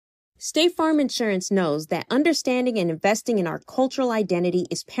State Farm Insurance knows that understanding and investing in our cultural identity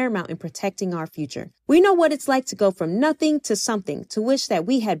is paramount in protecting our future. We know what it's like to go from nothing to something, to wish that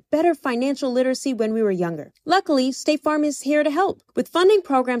we had better financial literacy when we were younger. Luckily, State Farm is here to help with funding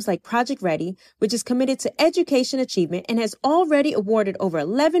programs like Project Ready, which is committed to education achievement and has already awarded over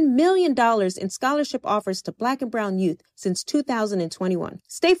 $11 million in scholarship offers to Black and brown youth since 2021.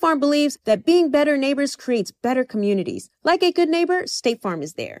 State Farm believes that being better neighbors creates better communities. Like a good neighbor, State Farm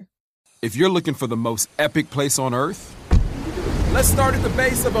is there. If you're looking for the most epic place on Earth, let's start at the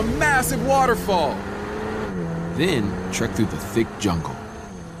base of a massive waterfall. Then trek through the thick jungle.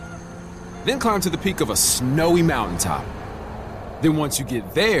 Then climb to the peak of a snowy mountaintop. Then once you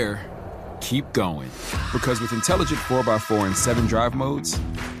get there, keep going. Because with intelligent 4x4 and 7 drive modes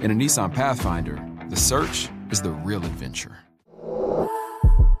and a Nissan Pathfinder, the search is the real adventure.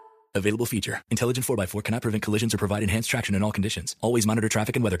 Available feature. Intelligent 4x4 cannot prevent collisions or provide enhanced traction in all conditions. Always monitor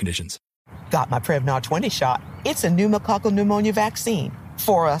traffic and weather conditions. Got my Prevnar 20 shot. It's a pneumococcal pneumonia vaccine.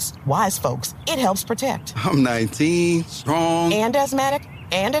 For us, wise folks, it helps protect. I'm 19, strong. And asthmatic,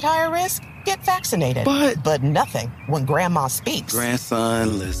 and at higher risk. Get vaccinated. But nothing when grandma speaks.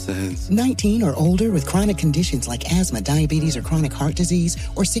 Grandson listens. 19 or older with chronic conditions like asthma, diabetes, or chronic heart disease,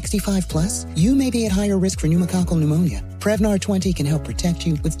 or 65 plus, you may be at higher risk for pneumococcal pneumonia. Prevnar 20 can help protect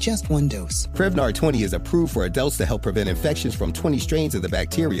you with just one dose. Prevnar 20 is approved for adults to help prevent infections from 20 strains of the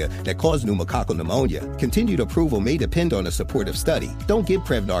bacteria that cause pneumococcal pneumonia. Continued approval may depend on a supportive study. Don't give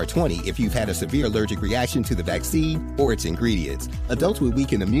Prevnar 20 if you've had a severe allergic reaction to the vaccine or its ingredients. Adults with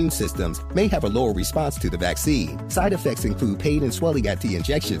weakened immune systems may have a lower response to the vaccine. Side effects include pain and swelling at the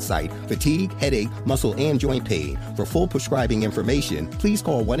injection site, fatigue, headache, muscle, and joint pain. For full prescribing information, please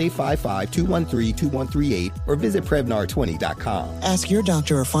call 1-855-213-2138 or visit Prevnar20.com. Ask your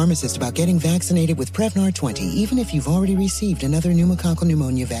doctor or pharmacist about getting vaccinated with Prevnar 20, even if you've already received another pneumococcal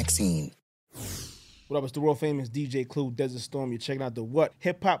pneumonia vaccine. What up, it's the world famous DJ Clue, Desert Storm. You're checking out the What?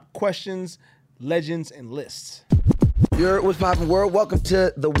 Hip-hop questions, legends, and lists. What's poppin' world? Welcome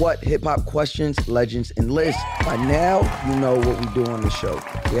to the What? Hip-hop questions, legends, and lists. By now, you know what we do on the show.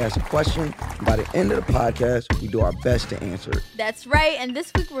 We ask a question, and by the end of the podcast, we do our best to answer it. That's right, and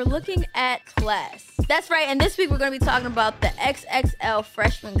this week we're looking at class. That's right, and this week we're going to be talking about the XXL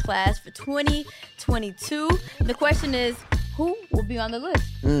freshman class for 2022. The question is, who will be on the list?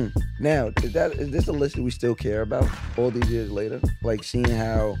 Now, is this a list that we still care about all these years later? Like seeing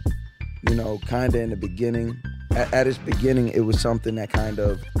how, kind of in the beginning, at its beginning, it was something that kind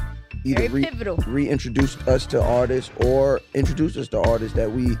of either reintroduced us to artists or introduced us to artists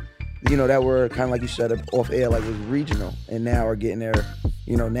that we, that were kind of like you said off air, like was regional, and now are getting their,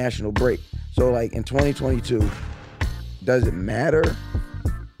 national break. So like in 2022, does it matter?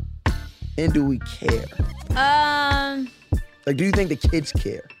 And do we care? Like, do you think the kids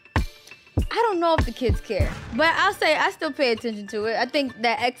care? I don't know if the kids care, but I'll say I still pay attention to it. I think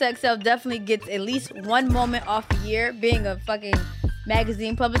that XXL definitely gets at least one moment off a year, being a fucking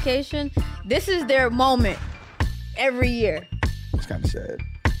magazine publication. This is their moment every year. It's kind of sad.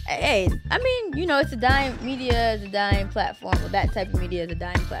 Hey, I mean, it's a dying media, is a dying platform. Well, that type of media is a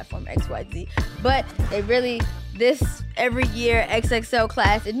dying platform, XYZ. But they really, this every year XXL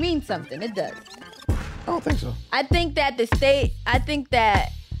class, it means something. It does. I don't think so. I think that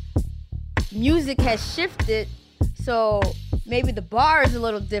music has shifted, so maybe the bar is a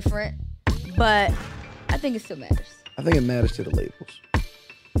little different, but I think it still matters. I think it matters to the labels.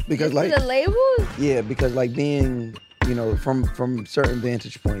 Because to the labels? Yeah, because like being, from certain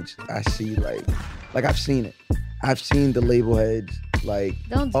vantage points, I see like I've seen it. I've seen the label heads like,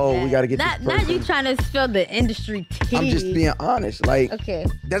 don't do that. We got to get this person. Not you trying to spill the industry tea. I'm just being honest. Like, okay.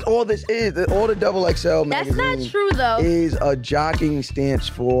 That's all this is. All the XXL magazine That's not true, though. Is a jockeying stance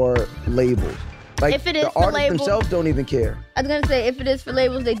for labels. Like, if it is the for artists labels, themselves don't even care. I was going to say, if it is for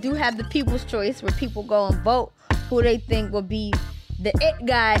labels, they do have the People's Choice, where people go and vote who they think will be the it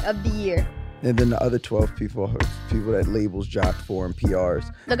guy of the year. And then the other 12 people that labels jocked for and PRs.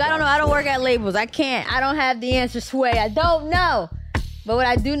 Look, I don't know. I don't work at labels. I can't. I don't have the answer, Sway. I don't know. But what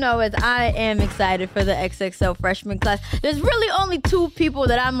I do know is I am excited for the XXL freshman class. There's really only two people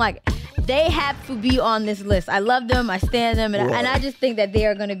that I'm like, they have to be on this list. I love them. I stand them. And I just think that they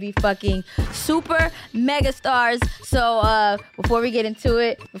are going to be fucking super mega stars. So before we get into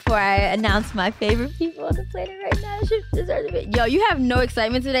it, before I announce my favorite people on the planet right now, should deserve a bit. Yo, you have no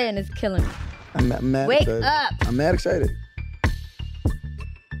excitement today and it's killing me. I'm mad Wake excited. up. I'm mad excited.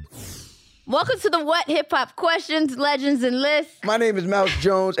 Welcome to the What Hip Hop Questions, Legends, and Lists. My name is Mouse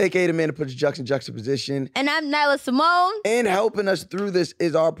Jones, aka the man that puts Jux in juxtaposition. And I'm Nyla Simone. And helping us through this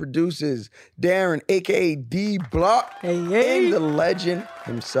is our producers, Darren, aka D Block, and the legend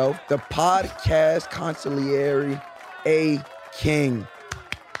himself, the podcast consigliere, A King.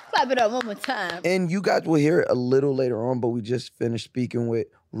 Clap it up one more time. And you guys will hear it a little later on, but we just finished speaking with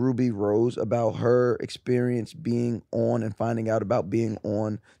Ruby Rose about her experience being on and finding out about being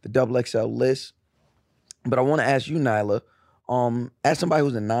on the XXL list. But I want to ask you, Nyla, as somebody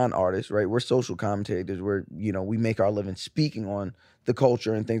who's a non-artist, right? We're social commentators. We make our living speaking on the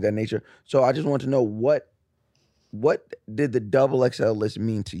culture and things of that nature. So I just want to know what did the XXL list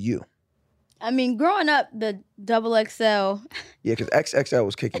mean to you? I mean, growing up, the XXL. Yeah, because XXL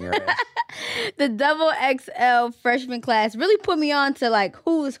was kicking your ass. The XXL freshman class really put me on to like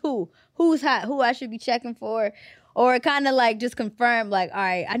who's hot, who I should be checking for, or it kind of like just confirmed like, all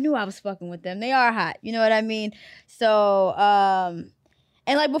right, I knew I was fucking with them. They are hot, you know what I mean? So, and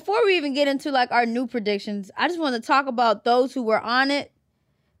like before we even get into like our new predictions, I just want to talk about those who were on it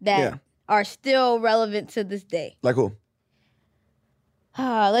that are still relevant to this day. Like who?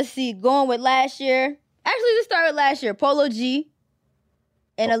 Let's see. Going with last year. Actually, let's start with last year. Polo G.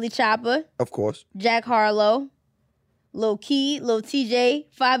 NLE Choppa. Of course. Jack Harlow. Lil Key. Lil TJ.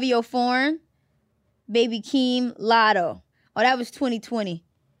 Fabio Foreign. Baby Keem. Lotto. Oh, that was 2020.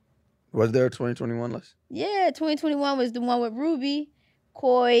 Was there a 2021 list? Yeah, 2021 was the one with Ruby,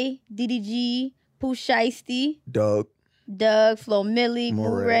 Koi, DDG, Pooh Shiesty. Doug, Flo Milli,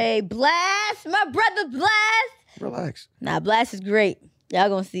 Murray, Blast. My brother Blast. Relax. Nah, Blast is great. Y'all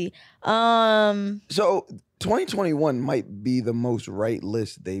gonna see. So 2021 might be the most right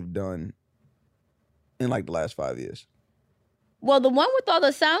list they've done in like the last 5 years. Well, the one with all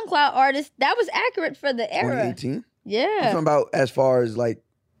the SoundCloud artists, that was accurate for the era. 2018? Yeah. I'm talking about as far as like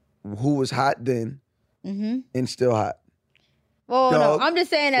who was hot then and still hot. Well, Doug, no, I'm just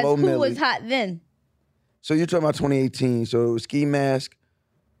saying as Flo who Milli. was hot then. So you're talking about 2018. So it was Ski Mask,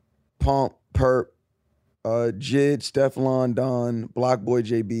 Pump, Perp, Jid, Stefflon, Don, Block Boy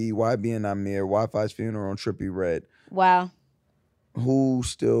JB, YBN Amir, Wi-Fi's Funeral, and Trippie Redd. Wow. Who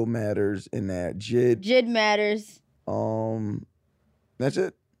still matters in that? Jid matters. That's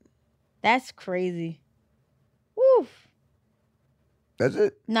it. That's crazy. Woo. That's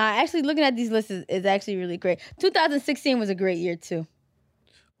it. Nah, actually looking at these lists is actually really great. 2016 was a great year too.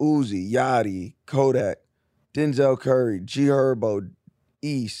 Uzi, Yachty, Kodak, Denzel Curry, G Herbo,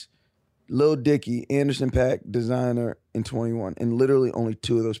 East, Lil Dicky, Anderson .Paak, Designer, and 21. And literally only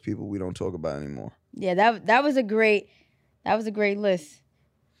two of those people we don't talk about anymore. Yeah, that was a great list.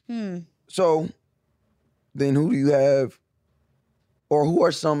 So then who do you have, or who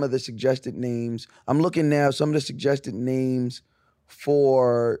are some of the suggested names? I'm looking now, some of the suggested names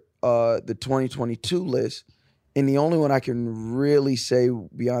for the 2022 list. And the only one I can really say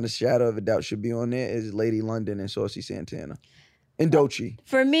beyond a shadow of a doubt should be on there is Lady London and Saucy Santana. And Doechii.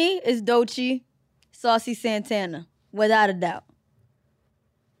 For me, it's Doechii, Saucy Santana, without a doubt.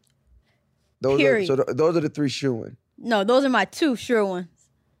 Period. Those are the three shoo-in. No, those are my two sure ones.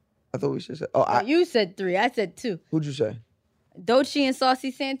 I thought we should say. You said three. I said two. Who'd you say? Doechii and Saucy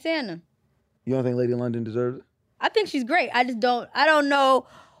Santana. You don't think Lady London deserves it? I think she's great. I don't know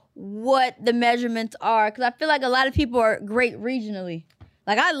what the measurements are because I feel like a lot of people are great regionally.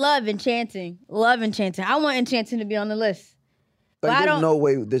 Like I love Enchanting. I want Enchanting to be on the list. Like, there's no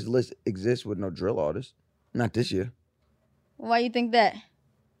way this list exists with no drill artists. Not this year. Why you think that?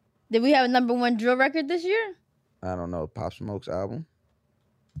 Did we have a number one drill record this year? I don't know. Pop Smoke's album.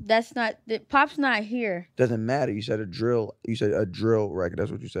 Pop's not here. Doesn't matter. You said a drill. You said a drill record. That's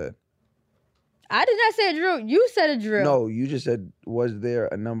what you said. I did not say a drill. You said a drill. No, you just said, was there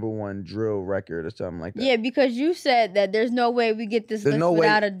a number one drill record or something like that? Yeah, because you said that there's no way we get this list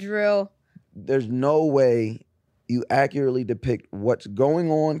without a drill. There's no way you accurately depict what's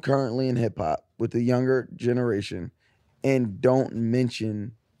going on currently in hip hop with the younger generation and don't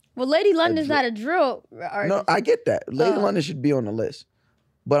mention. Well, Lady London's not a drill artist. No, I get that. Lady London should be on the list.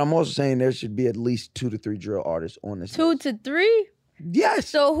 But I'm also saying there should be at least 2 to 3 drill artists on this list. 2 to 3? Yes.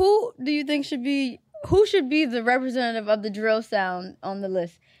 So who do you think should be the representative of the drill sound on the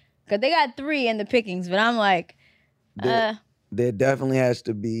list? Because they got 3 in the pickings, but I'm like, there definitely has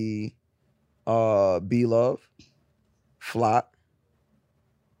to be B-Love, Flop,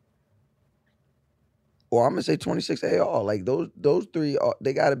 or I'm gonna say 26 AR. Like those 3,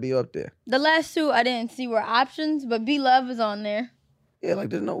 they got to be up there. The last 2 I didn't see were options, but B-Love is on there. Yeah,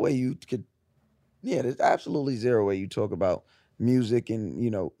 like there's no way you could. Yeah, there's absolutely zero way you talk about music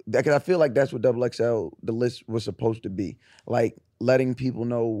and because I feel like that's what XXL the list was supposed to be, like letting people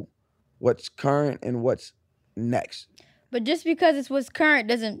know what's current and what's next. But just because it's what's current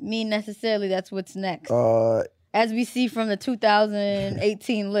doesn't mean necessarily that's what's next. As we see from the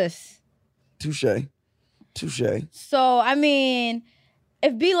 2018 list. Touche. So, I mean,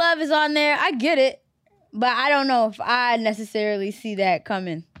 if B Love is on there, I get it. But I don't know if I necessarily see that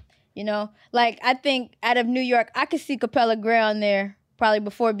coming. You know? Like, I think out of New York, I could see Capella Gray on there probably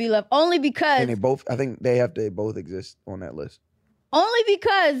before B Love. Only because... And I think they both exist on that list. Only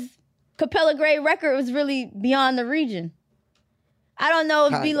because Capella Gray record was really beyond the region. I don't know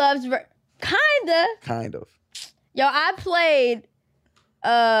if B Love's... Kind of. Yo, I played...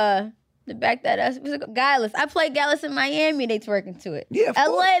 To back that up, was it Gallus? I played Gallus in Miami. They twerking to it. Yeah, of LA,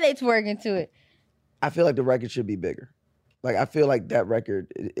 course. they twerking to it. I feel like the record should be bigger. Like, I feel like that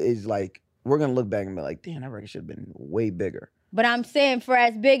record is like, we're going to look back and be like, damn, that record should have been way bigger. But I'm saying for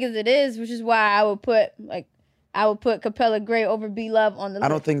as big as it is, which is why I would put Capella Gray over B Love on the list. I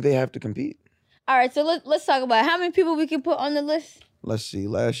don't think they have to compete. All right, so let's talk about how many people we can put on the list. Let's see.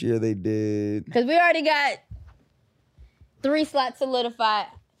 Last year they did... Because we already got 3 slots solidified.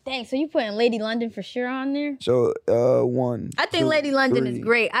 Dang, so you putting Lady London for sure on there? So, 1, I think 2, Lady London 3, is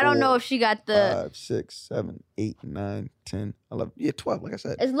great. I don't know if she got the... 5, 6, 7, 8, 9, 10, 11. Yeah, 12, like I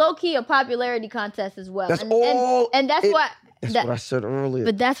said. It's low-key a popularity contest as well. That's and that's why... That's what I said earlier.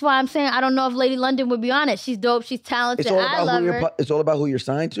 But that's why I'm saying I don't know if Lady London would be on it. She's dope. She's talented. I love her. It's all about who you're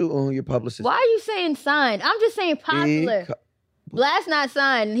signed to or who your publicist. Why are you saying signed? I'm just saying popular. Blast not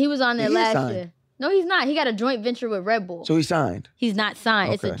signed. And he was on there last year. No, he's not. He got a joint venture with Red Bull. So he signed? He's not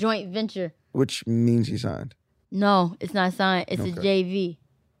signed. Okay. It's a joint venture. Which means he signed? No, it's not signed. It's a JV.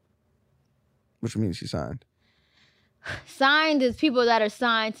 Which means he signed? Signed is people that are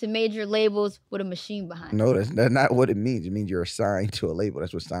signed to major labels with a machine behind No, it. that's not what it means. It means you're assigned to a label.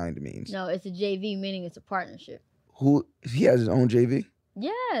 That's what signed means. No, it's a JV, meaning it's a partnership. Who? He has his own JV?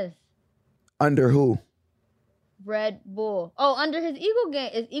 Yes. Under who? Red Bull. Oh, under his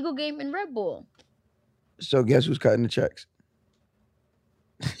Eagle Game and Red Bull. So guess who's cutting the checks?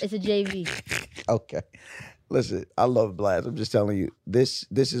 It's a JV. Okay. Listen, I love Blast. I'm just telling you, this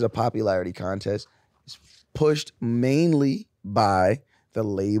is a popularity contest. It's pushed mainly by the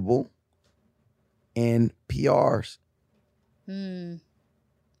label and PRs.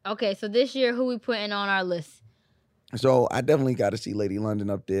 Okay, so this year, who we putting on our list? So I definitely got to see Lady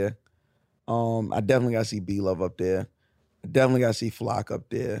London up there. I definitely got to see B Love up there. I definitely got to see Flock up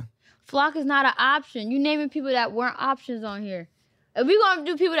there. Flock is not an option. You naming people that weren't options on here. If we gonna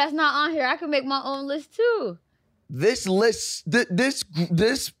do people that's not on here, I can make my own list too. This list, this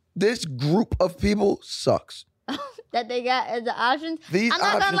group of people sucks. That they got as the options. These I'm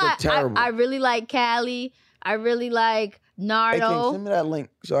not options gonna lie. are terrible. I really like Cali. I really like Nardo. Hey, King, send me that link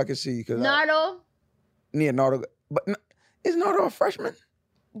so I can see. Nardo? Yeah, Nardo. But is Nardo a freshman?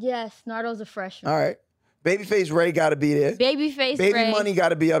 Yes, Nardo's a freshman. All right. Babyface Ray got to be there. Babyface Baby Ray. Money got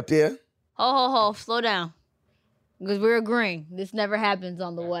to be up there. Ho. Slow down. Because we're agreeing. This never happens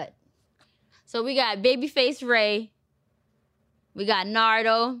on the what. So we got Babyface Ray. We got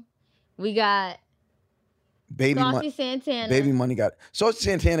Nardo. We got Saucy Santana. Baby Money got it. Saucy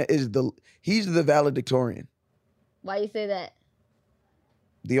Santana he's the valedictorian. Why you say that?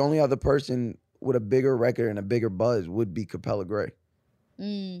 The only other person with a bigger record and a bigger buzz would be Capella Gray.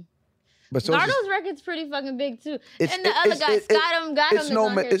 But Nardo's record's pretty fucking big too. And the other guy, Scott him it's is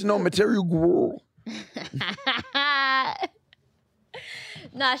on here it's no material girl.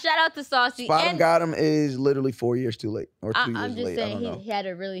 Nah, shout out to Saucy. Spot Got Him is literally 4 years too late. Or 2 years late. I'm just saying he had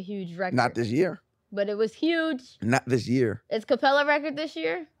a really huge record. Not this year. But it was huge. Not this year. Is Capella record this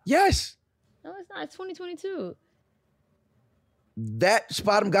year? Yes. No, it's not. It's 2022. That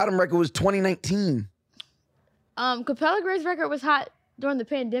Spot Got Him record was 2019. Capella Gray's record was hot during the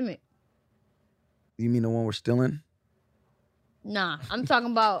pandemic. You mean the one we're still in? Nah, I'm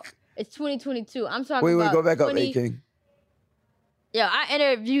talking about it's 2022. I'm talking about. Wait, go back up, A-King. Yeah, I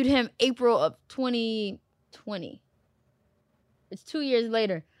interviewed him April of 2020. It's 2 years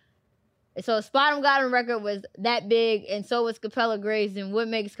later. And so Spot Got Him record was that big, and so was Capella Gray's. And what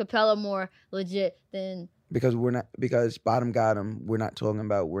makes Capella more legit than? Because Spot Got Him, we're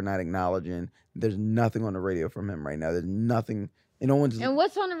not acknowledging. There's nothing on the radio from him right now. There's nothing. And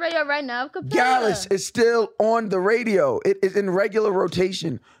what's on the radio right now? Capella. Gallus is still on the radio. It is in regular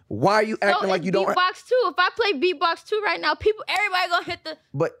rotation. Why are you acting like you don't? Beatbox 2. If I play Beatbox 2 right now, everybody gonna hit the.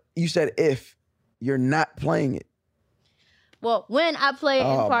 But you said if you're not playing it. Well, when I play it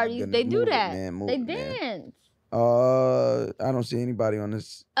in parties, they do that. They dance. I don't see anybody on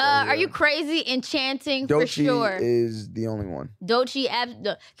this. Are you crazy? Enchanting for sure. Doechii is the only one. Doechii.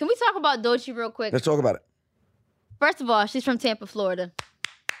 Can we talk about Doechii real quick? Let's talk about it. First of all, she's from Tampa, Florida. First of all, she's from Tampa, Florida. She's from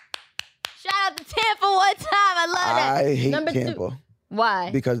Tampa, Florida. Can we talk about Doechii real quick? Tampa one time. I love that. I hate Number Tampa. 2.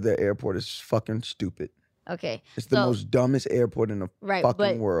 Why? Because their airport is fucking stupid. Okay. It's the most dumbest airport in the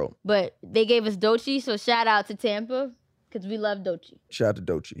fucking world. But they gave us Doechii, so shout out to Tampa because we love Doechii. Shout out to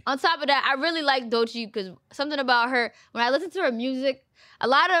Doechii. On top of that, I really like Doechii because something about her, when I listen to her music, a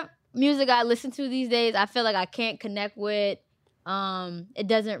lot of music I listen to these days, I feel like I can't connect with. It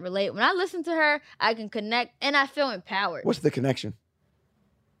doesn't relate. When I listen to her, I can connect and I feel empowered. What's the connection?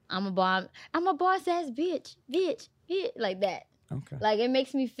 I'm a boss ass bitch, like that. Okay. Like it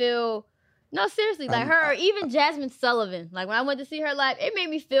makes me feel, no, seriously, like her, or even Jasmine Sullivan. Like when I went to see her live, it made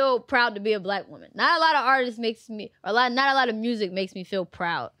me feel proud to be a black woman. Not a lot of artists not a lot of music makes me feel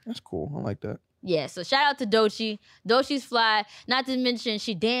proud. That's cool. I like that. Yeah, so shout out to Doechii. Doechii's fly. Not to mention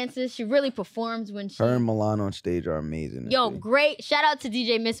she dances. She really performs when she... Her and Milan on stage are amazing. Yo, great. Shout out to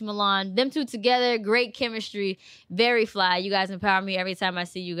DJ Miss Milan. Them two together, great chemistry. Very fly. You guys empower me every time I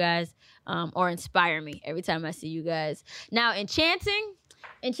see you guys. Or inspire me every time I see you guys. Now, Enchanting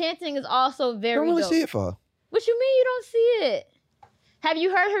is also very dope. I don't really see it for her. What you mean you don't see it? Have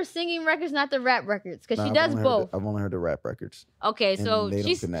you heard her singing records, not the rap records? Because she does both. I've only heard the rap records. Okay, so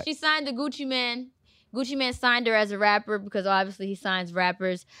she signed to Gucci Mane. Gucci Mane signed her as a rapper because obviously he signs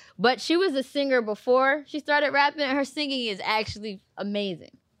rappers. But she was a singer before she started rapping, and her singing is actually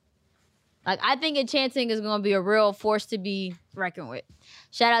amazing. Like, I think Enchanting is going to be a real force to be reckoned with.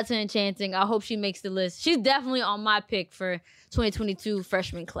 Shout out to Enchanting. I hope she makes the list. She's definitely on my pick for 2022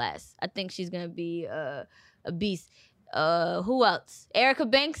 freshman class. I think she's going to be a beast. Who else? Erica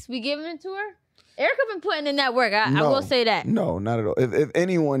Banks, we giving it to her? Erica been putting in that work. I will say that. No, not at all. If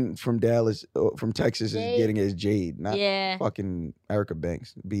anyone from Dallas, from Texas Jade. is getting it, it's Jade, not Yeah. fucking Erica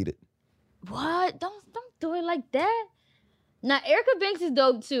Banks. Beat it. What? Don't do it like that. Now, Erica Banks is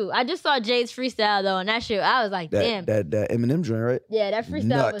dope, too. I just saw Jade's freestyle, though, and that shit, I was like, damn. That Eminem joint, right? Yeah, that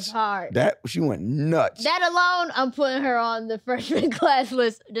freestyle was hard. She went nuts. That alone, I'm putting her on the freshman class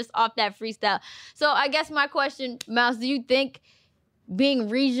list just off that freestyle. So I guess my question, Mouse, do you think being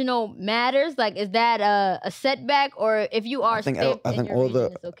regional matters? Like, is that a setback, or if you are stamped in your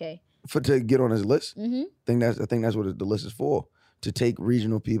region, it's okay? To get on his list, Mm-hmm. I think that's what the list is for. To take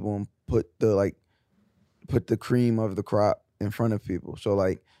regional people and put the cream of the crop in front of people. So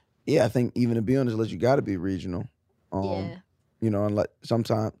like, yeah, I think even to be on this list, you got to be regional. Yeah. You know, and like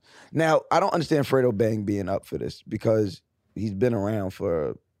sometimes. Now, I don't understand Fredo Bang being up for this because he's been around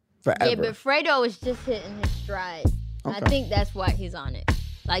for forever. Yeah, but Fredo is just hitting his stride. Okay. I think that's why he's on it.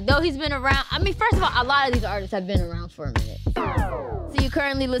 Like, though he's been around, I mean, first of all, a lot of these artists have been around for a minute. So you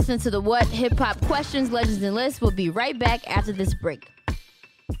currently listen to the What Hip Hop Questions, Legends, and Lists. We'll be right back after this break.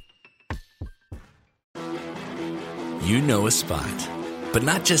 You know a spot, but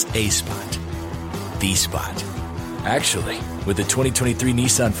not just a spot, the spot. Actually, with the 2023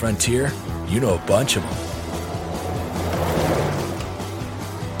 Nissan Frontier, you know a bunch of them.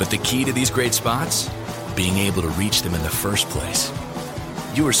 But the key to these great spots? Being able to reach them in the first place.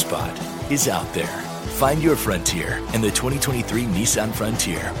 Your spot is out there. Find your Frontier in the 2023 Nissan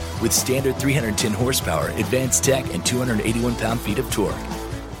Frontier with standard 310 horsepower, advanced tech, and 281 pound-feet of torque.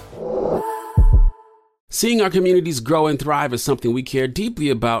 Seeing our communities grow and thrive is something we care deeply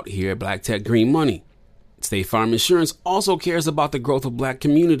about here at Black Tech Green Money. State Farm Insurance also cares about the growth of Black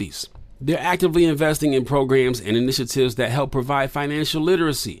communities. They're actively investing in programs and initiatives that help provide financial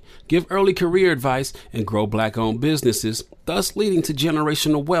literacy, give early career advice, and grow Black-owned businesses, thus leading to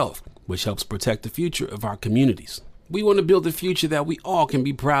generational wealth, which helps protect the future of our communities. We want to build a future that we all can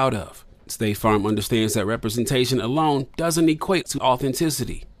be proud of. State Farm understands that representation alone doesn't equate to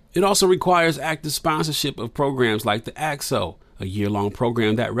authenticity. It also requires active sponsorship of programs like the AXO, a year-long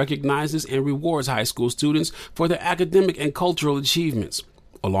program that recognizes and rewards high school students for their academic and cultural achievements,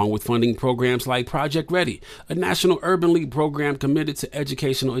 along with funding programs like Project Ready, a National Urban League program committed to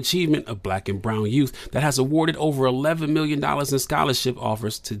educational achievement of Black and brown youth that has awarded over $11 million in scholarship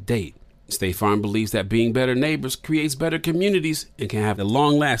offers to date. State Farm believes that being better neighbors creates better communities and can have a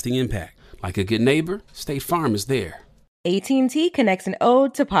long-lasting impact. Like a good neighbor, State Farm is there. AT&T connects an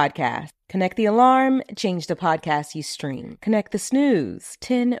ode to podcast. Connect the alarm, change the podcast you stream. Connect the snooze,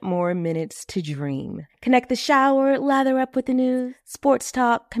 10 more minutes to dream. Connect the shower, lather up with the news, sports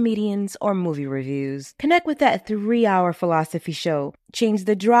talk, comedians, or movie reviews. Connect with that 3-hour philosophy show. Change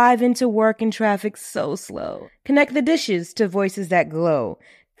the drive into work and traffic so slow. Connect the dishes to voices that glow.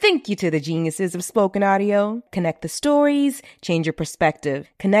 Thank you to the geniuses of spoken audio. Connect the stories, change your perspective.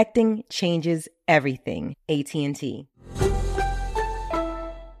 Connecting changes everything. AT&T.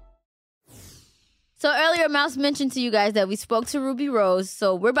 So earlier, Mouse mentioned to you guys that we spoke to Ruby Rose.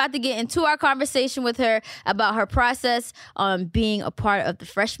 So we're about to get into our conversation with her about her process on being a part of the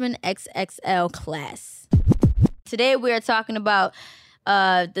freshman XXL class. Today, we are talking about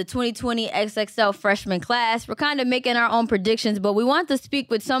the 2020 XXL freshman class. We're kind of making our own predictions, but we want to speak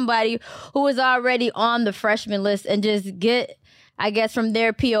with somebody who is already on the freshman list and just get, I guess, from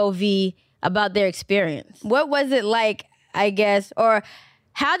their POV about their experience. What was it like, I guess, or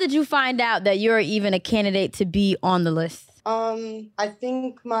how did you find out that you're even a candidate to be on the list? I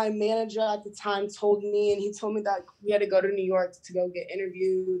think my manager at the time told me, and he told me that we had to go to New York to go get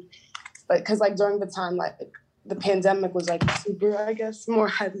interviewed. But because during the time, the pandemic was super, I guess, more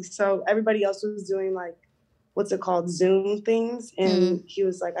heavy. So everybody else was doing what's it called, Zoom things. And he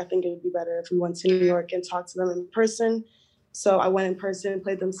was like, I think it would be better if we went to New York and talked to them in person. So I went in person,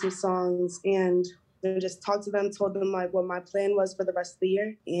 played them some songs, and then just talked to them, told them what my plan was for the rest of the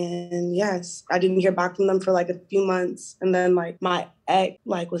year. And yes, I didn't hear back from them for a few months. And then my ex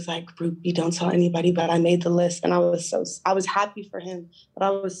was like, Ruby, don't tell anybody, but I made the list. And I was happy for him, but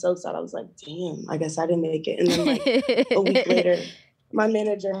I was so sad. I was like, damn, I guess I didn't make it. And then a week later, my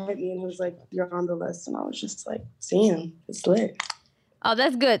manager hit me and he was like, you're on the list. And I was just like, damn, it's lit. Oh,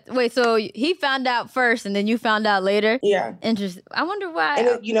 that's good. Wait, so he found out first and then you found out later? Yeah. Interesting. I wonder why.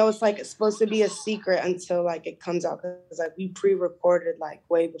 And it's supposed to be a secret until it comes out, because we pre-recorded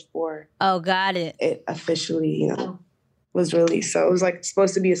way before. Oh, got it. It officially, was released. So it was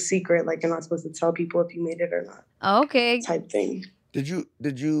supposed to be a secret, you're not supposed to tell people if you made it or not. Okay. Type thing. Did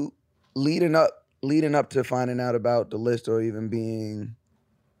you leading up to finding out about the list, or even being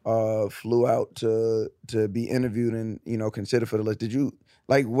flew out to be interviewed and considered for the list, did you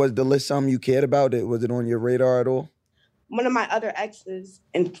was the list something you cared about? Was it on your radar at all? One of my other exes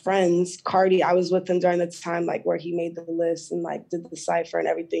and friends, Cardi, I was with him during the time where he made the list and did the cipher and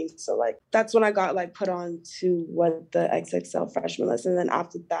everything. So that's when I got put on to what the XXL freshman list. And then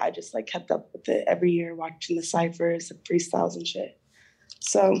after that, I just kept up with it every year, watching the ciphers, the freestyles and shit.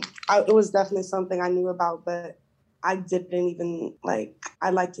 So it was definitely something I knew about, but I didn't even,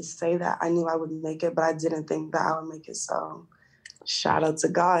 I like to say that I knew I would make it, but I didn't think that I would make it. So shout out to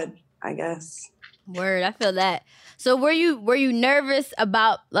God, I guess. Word, I feel that. So were you nervous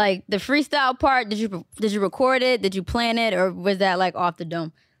about the freestyle part? Did you record it? Did you plan it? Or was that off the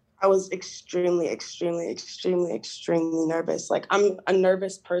dome? I was extremely, extremely, extremely, extremely nervous. I'm a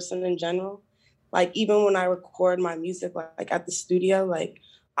nervous person in general. Even when I record my music, at the studio,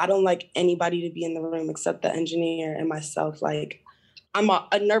 I don't like anybody to be in the room except the engineer and myself. I'm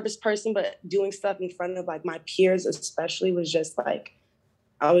a nervous person, but doing stuff in front of my peers especially was just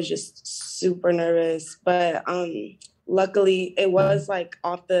I was just super nervous. But luckily it was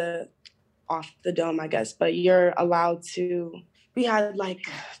off the dome, I guess. But you're allowed to. We had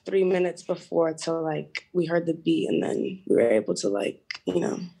 3 minutes before till we heard the beat, and then we were able to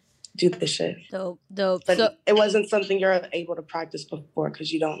do the shit. Dope. But so, it wasn't something you're able to practice before,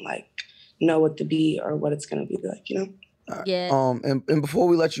 because you don't know what the beat or what it's gonna be Yeah. And before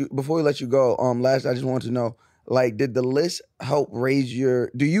we let you go, last I just want to know, did the list help raise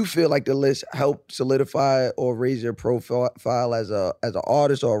do you feel like the list helped solidify or raise your profile as an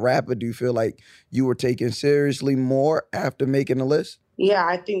artist or a rapper? Do you feel like you were taken seriously more after making the list? Yeah,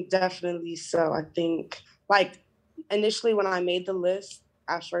 I think definitely so. I think initially when I made the list,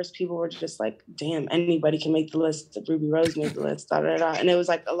 at first people were just damn, anybody can make the list. Ruby Rose made the list, da da da. And it was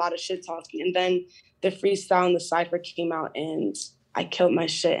a lot of shit talking. And then the freestyle and the cipher came out and I killed my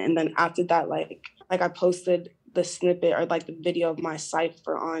shit. And then after that, I posted the snippet or the video of my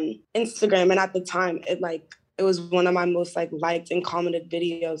cipher on Instagram. And at the time, it was one of my most liked and commented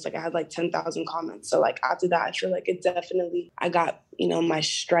videos. I had 10,000 comments. So after that, I feel it definitely, I got, my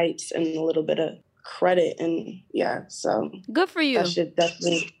stripes and a little bit of credit. And yeah, so good for you. That shit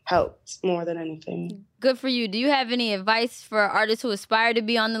definitely helped more than anything. Good for you. Do you have any advice for artists who aspire to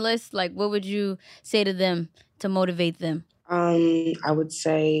be on the list? What would you say to them to motivate them? I would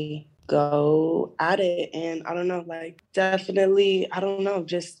say go at it. And I don't know, definitely, I don't know,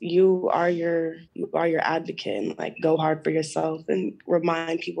 just you are your advocate, and go hard for yourself and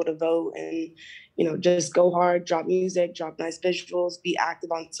remind people to vote, and just go hard, drop music, drop nice visuals, be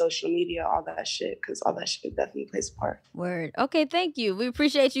active on social media, all that shit, because all that shit definitely plays a part. Word. Okay, thank you. We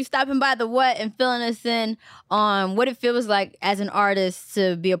appreciate you stopping by The What and filling us in on what it feels like as an artist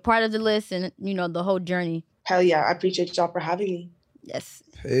to be a part of the list and, the whole journey. Hell yeah. I appreciate y'all for having me. Yes.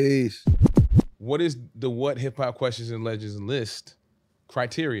 Peace. What is the What Hip Hop Questions and Legends list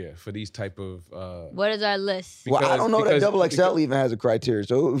criteria for these type of what is our list? Well, I don't know that XXL even has a criteria,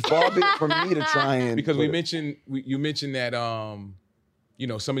 so far be it from me to try and because you mentioned that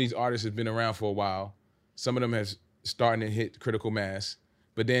some of these artists have been around for a while. Some of them have starting to hit critical mass.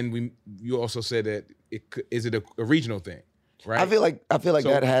 But then you also said that is it a regional thing, right? I feel like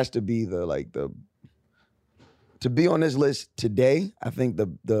that has to be to be on this list today. I think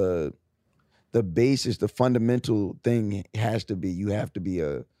the basis, the fundamental thing has to be you have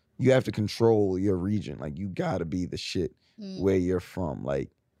to control your region. Like you got to be the shit where you're from.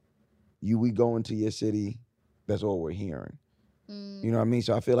 Like we go into your city, that's all we're hearing. You know what I mean?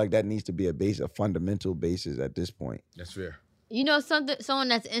 So I feel like that needs to be a fundamental basis at this point. That's fair. Someone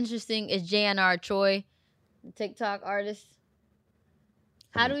that's interesting is JNR Choi, the TikTok artist.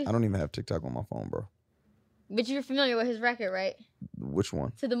 I don't even have TikTok on my phone, bro. But you're familiar with his record, right? Which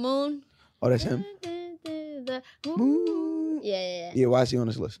one? To the Moon. Oh, that's him? Yeah. Yeah, why is he on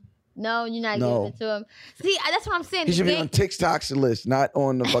this list? No, you're not giving it to him. See, that's what I'm saying. He should be on TikTok's list, not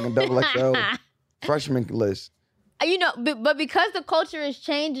on the fucking XXL freshman list. But because the culture is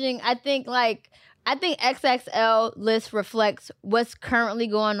changing, I think XXL list reflects what's currently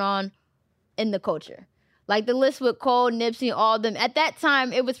going on in the culture. Like the list with Cole, Nipsey, all of them. At that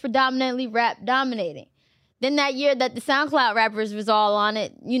time, it was predominantly rap dominating. Then that year that the SoundCloud rappers was all on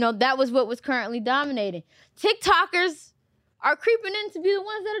it, that was what was currently dominating. TikTokers are creeping in to be the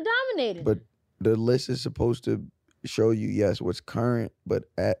ones that are dominating. But the list is supposed to show you, yes, what's current, but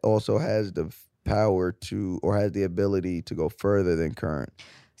also has the power to, or has the ability to go further than current.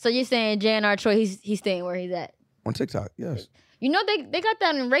 So you're saying JNR Choi, he's staying where he's at? On TikTok, yes. They got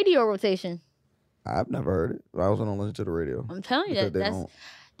that in radio rotation. I've never heard it. I wasn't listen to the radio. I'm telling you,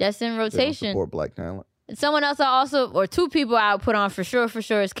 that's in rotation. They don't support black talent. And someone else or two people I would put on for sure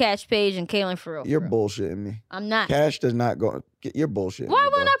is Cash Page and Kaylin Farrell. You're bullshitting me. I'm not. Cash does not go. You're bullshitting. Why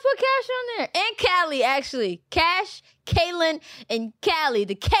wouldn't I put Cash on there? And Cali, actually. Cash, Kaylin, and Cali.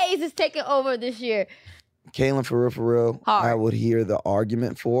 The K's is taking over this year. Kaylin for real. I would hear the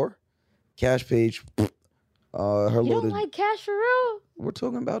argument for. Cash Page, You don't like Cash for real? We're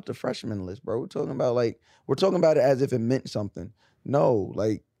talking about the freshman list, bro. We're talking about it as if it meant something. No.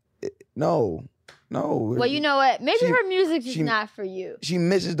 Well, you know what? Maybe her music is not for you. She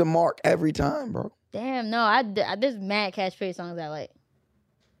misses the mark every time, bro. Damn, no. There's mad Cash Page songs I like.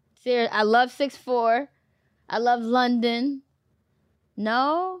 Seriously, I love 6'4". I love London.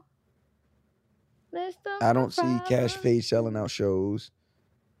 No? I don't see Cash Page selling out shows.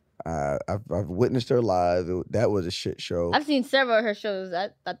 I've witnessed her live. That was a shit show. I've seen several of her shows. I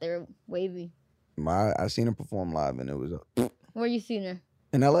thought they were wavy. I seen her perform live, and it was Where you seen her?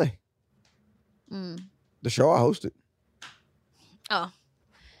 In L.A. The show I hosted. Oh.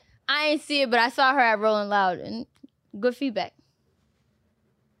 I ain't see it, but I saw her at Rolling Loud, and good feedback.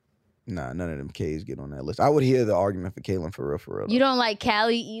 Nah, none of them K's get on that list. I would hear the argument for Kaylin for real. You don't like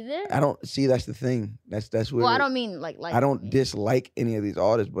Cali either? I don't see. That's the thing. That's where. Well, I don't mean like. I don't dislike any of these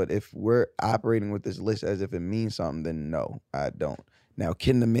artists, but if we're operating with this list as if it means something, then no, I don't. Now,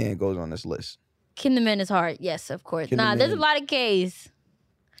 Ken the Man goes on this list. Ken the Man is hard. Yes, of course. There's a lot of K's.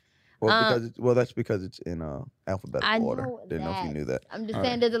 Well, that's because it's in alphabetical order. Didn't know if you knew that. I'm just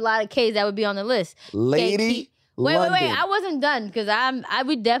saying there's a lot of K's that would be on the list. Lady. Wait. I wasn't done because I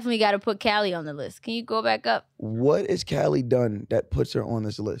would definitely got to put Cali on the list. Can you go back up? What has Cali done that puts her on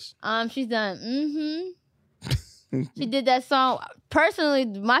this list? She's done. She did that song. Personally,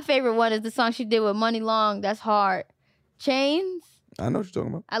 my favorite one is the song she did with Money Long. That's hard. Chains. I know what you're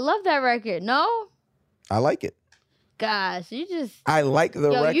talking about. I love that record. No? I like it. Gosh, you just... I like the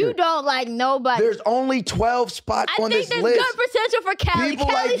record. You don't like nobody. There's only 12 spots on this list. I think there's good potential for Cali. People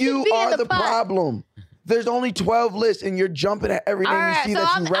Cali like you are the problem. There's only 12 lists, and you're jumping at every name you see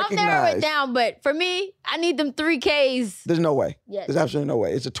that you recognize. I'll narrow it down, but for me, I need them 3 Ks. There's no way. Yes. There's absolutely no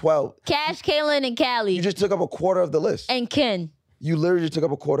way. It's a 12. Cash, Kaylin, and Cali. You just took up a quarter of the list. And Ken. You literally just took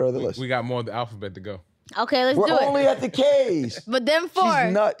up a quarter of the list. We got more of the alphabet to go. Okay, let's do it. We're only at the K's. But them 4.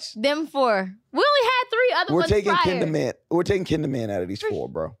 She's nuts. Them 4. We only had 3 other ones taking prior. Ken the Man. We're taking Ken the Man out of these 4,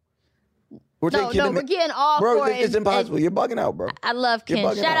 bro. We're getting all 4. Bro, it's impossible. You're bugging out, bro. I love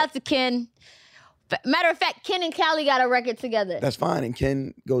Ken. Shout out to Ken. Matter of fact, Ken and Cali got a record together. That's fine, and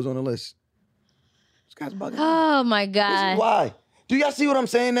Ken goes on the list. This guy's bugging out. Oh, my God. This is why. Do y'all see what I'm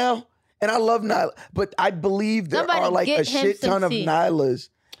saying now? And I love Nyla, but I believe there are like a shit ton of Nylas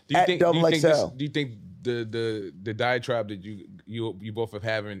at XXL. Do you think the diatribe that you both are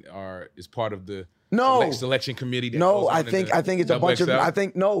having is part of the selection committee? That I think it's a bunch of. I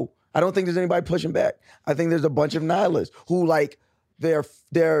don't think there's anybody pushing back. I think there's a bunch of Nylas who like they're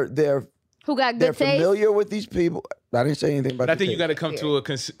who got good they're taste? familiar with these people. I didn't say anything about. But I think you got to come to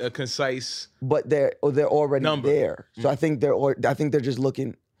a concise. But they're already there. So I think they're just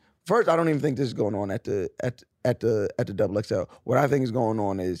looking. First, I don't even think this is going on at at the XXL. What I think is going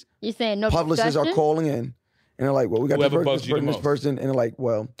on is You're saying no publicists discussion? are calling in and they're like, well, we got Whoever this bugs you the this most. person, and they're like,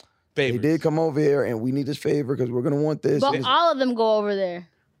 well, Favorites. they did come over here and we need this favor because we're gonna want this. But And all of them go over there.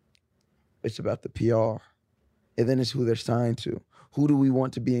 it's about the PR. And then it's who they're signed to. Who do we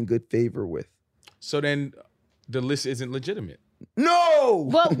want to be in good favor with? So then the list isn't legitimate. No!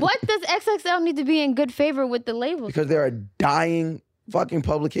 But what does XXL need to be in good favor with the labels? Because they're a dying fucking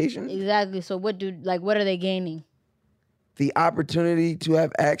publication. Exactly. So what are they gaining? The opportunity to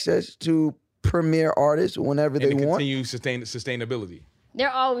have access to premier artists whenever And they to want. continue sustainability. They're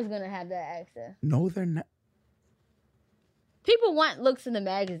always gonna have that access. No, they're not. People want looks in the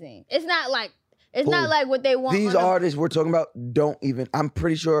magazine. It's not like Who? what they want. These on a- artists we're talking about don't even, I'm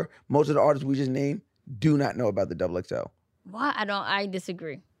pretty sure most of the artists we just named do not know about the XXL. Why? I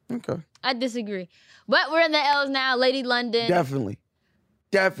disagree. Okay. I disagree. But we're in the L's now. Lady London. Definitely.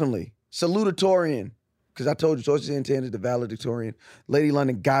 Salutatorian. Because I told you, Saucy Santana is the valedictorian. Lady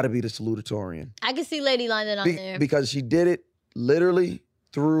London got to be the salutatorian. I can see Lady London on there. Because she did it literally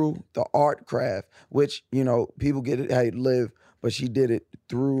through the art craft, which, you know, people get it how you live, but she did it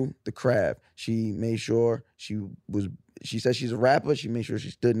through the craft. She made sure she said she's a rapper. She made sure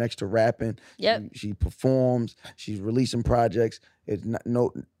she stood next to rapping. Yep. She performs. She's releasing projects. There's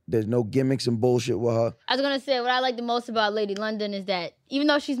no gimmicks and bullshit with her. I was gonna say what I like the most about Lady London is that even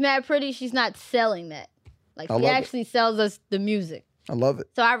though she's mad pretty, she's not selling that. Like I she love it. actually sells us the music. I love it.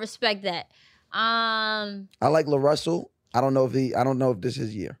 So I respect that. I like LaRussell. I don't know if this is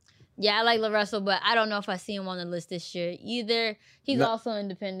his year. Yeah, I like LaRussell, but I don't know if I see him on the list this year either. He's No. also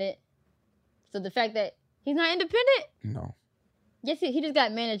independent. So the fact that he's not independent, No. yes, he just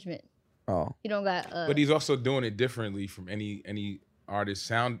got management. Oh. He don't got. But he's also doing it differently from any artist.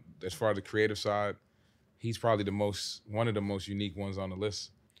 Sound as far as the creative side, he's probably one of the most unique ones on the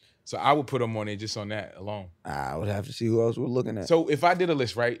list. So I would put him on there just on that alone. I would have to see who else we're looking at. So if I did a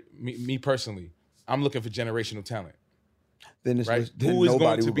list, right, me personally, I'm looking for generational talent. Then it's Right? then Who is nobody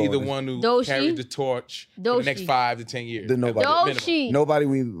going to would be go the in this. one who Doechii? carried the torch for the next Doechii. 5 to 10 years? Then nobody. Doechii.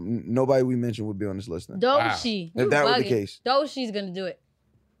 Nobody we mentioned would be on this list then. Doechii. If You that was the bugging. case. Doechii's gonna do it.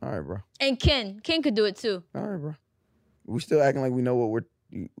 All right, bro. And Ken could do it too. All right, bro. We still acting like we know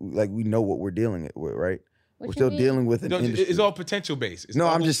what we're dealing with, right? What we're you still mean? dealing with an No, industry. it's all potential based. It's No,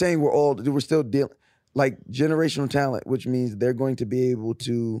 all- I'm just saying we're still dealing like generational talent, which means they're going to be able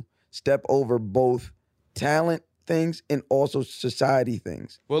to step over both talent things and also society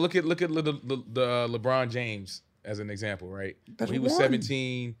things. Well, look at the LeBron James as an example, right? That's when he was one.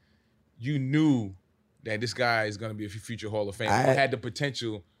 17, you knew that this guy is going to be a future Hall of Famer. He had the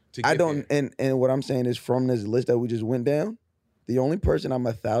potential to get I don't, there. and what I'm saying is from this list that we just went down, the only person I'm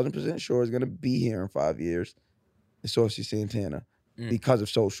 1,000% sure is going to be here in 5 years is Saucy Santana because of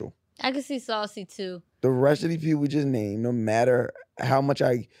social. I can see Saucy too. The rest of these people we just named, no matter how much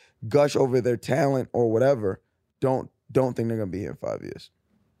I gush over their talent or whatever, don't think they're going to be here in 5 years.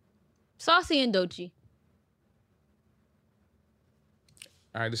 Saucy and Doechii.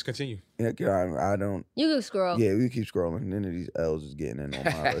 All right, let's continue. Yeah, I don't. You can scroll. Yeah, we keep scrolling. None of these L's is getting in on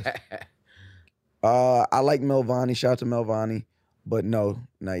my list. I like Melvani. Shout out to Melvani. But no,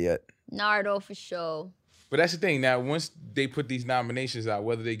 not yet. Nardo for sure. But that's the thing. Now, once they put these nominations out,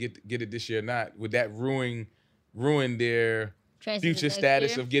 whether they get it this year or not, would that ruin their Transition future next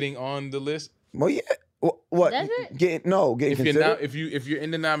status year? of getting on the list? Well, yeah. What? Does it? Getting If you're considered? not, if you're in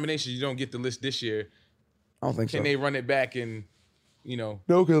the nominations, you don't get the list this year. I don't think Can so. they run it back and No,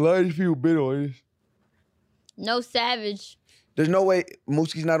 because a lot of these people bid on this. No Savage. There's no way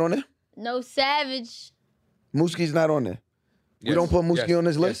Mooskie's not on there? No Savage. Mooskie's not on there. We Yes, don't put Mooski yes, on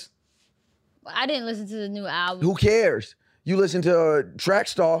this yes. list? I didn't listen to the new album. Who cares? You listen to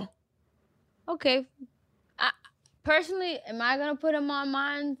Trackstar. Okay. Personally, am I gonna put him on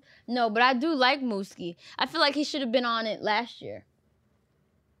mine? No, but I do like Mooski. I feel like he should have been on it last year.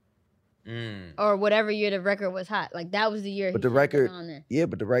 Or whatever year the record was hot. Like that was the year But he the should have been record, on there. yeah,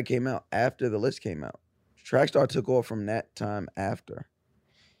 but the record came out after the list came out. Trackstar took off from that time after.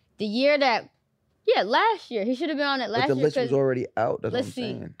 The year that, yeah, last year. He should have been on it last But the year. list was 'cause- already out. That's Let's what I'm see.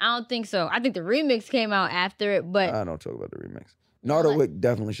 saying. I don't think so. I think the remix came out after it, but I don't talk about the remix. Nardo Wick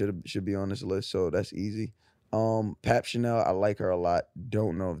definitely should be on this list, so that's easy. Pap Chanel, I like her a lot.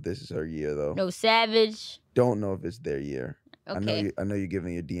 Don't know if this is her year though. no Savage. Don't know if it's their year. Okay. I know you're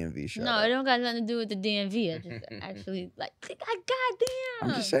giving your DMV shot. No, it don't got nothing to do with the DMV. I just actually like, goddamn. I'm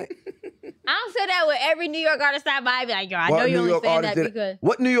just saying. I don't say that with every New York artist I buy. I be like, yo, I know you only saying that because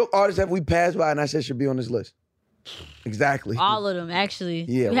What New York artists have we passed by and I said should be on this list? Exactly. all of them actually.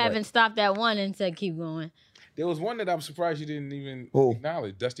 Yeah, you right. haven't stopped at one and said keep going. There was one that I'm surprised you didn't even Who?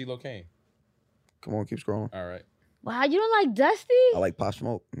 acknowledge. Dusty Locane. Come on, keep scrolling. All right. Wow, you don't like Dusty? I like Pop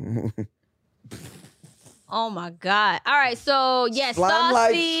Smoke. Oh my God. All right, so yes, Slime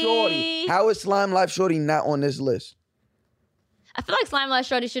Life Saucy. Shorty. How is Slime Life Shorty not on this list? I feel like Slime Life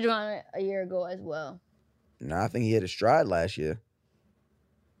Shorty should have been on it a year ago as well. Nah, I think he hit a stride last year.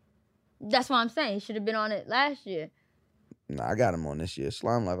 That's what I'm saying. He should have been on it last year. Nah, I got him on this year.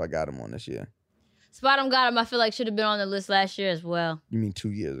 Slime Life, I got him on this year. Spot 'em Got 'em, I feel like should have been on the list last year as well. You mean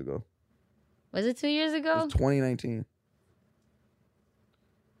 2 years ago? Was it 2 years It ago? was 2019.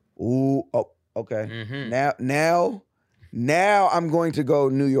 Ooh, oh, okay. Now I'm going to go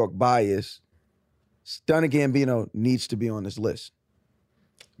New York bias. Stunna Gambino needs to be on this list.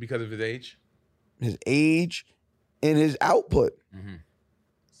 Because of his age? His age and his output.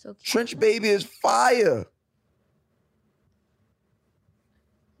 So Trench Baby is fire.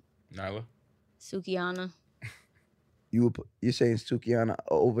 Nyla? Sukiana. You're saying Sukiana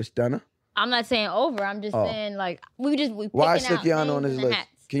over Stunna? I'm not saying over. I'm just saying like we Why is picking out Sukiana on names this and list?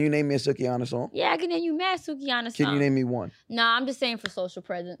 hats. Can you name me a Sukiana song? Yeah, I can name you mad Sukiana songs. Can you name me one? Nah, I'm just saying for social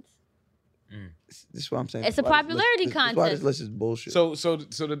presence. This is what I'm saying. It's a popularity That's why this contest. list is bullshit. So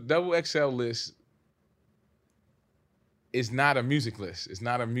the double XL list is not a music list. It's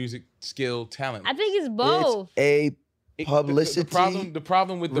not a music skill talent. I think it's both. It's a publicity the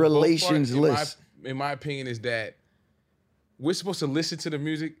problem with the relations both part, list. in my opinion, is that we're supposed to listen to the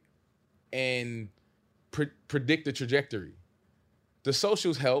music and predict the trajectory. The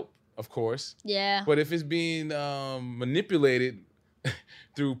socials help, of course. Yeah. But if it's being manipulated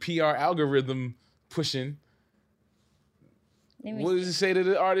through PR algorithm pushing, what does it say to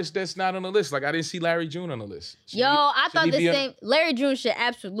the artist that's not on the list? Like, I didn't see Larry June on the list. I thought the same. Larry June should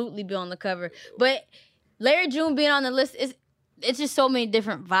absolutely be on the cover. But Larry June being on the list it's just so many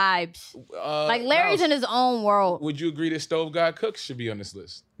different vibes. Like Larry's in his own world. Would you agree that Stove God Cooks should be on this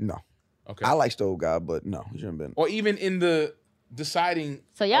list? No. Okay. I like Stove God, but no, he shouldn't have been. Or even in the deciding.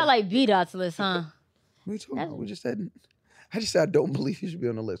 So y'all like B-Dot's list, huh? What are you talking about? We just said. I just said I don't believe he should be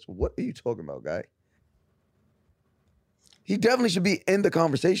on the list. What are you talking about, guy? He definitely should be in the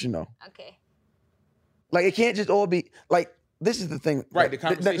conversation, though. Okay. Like it can't just all be like. This is the thing, Right? The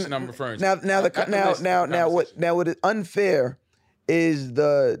conversation I'm referring to. What is unfair is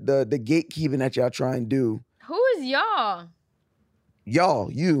the gatekeeping that y'all try and do. Who is y'all?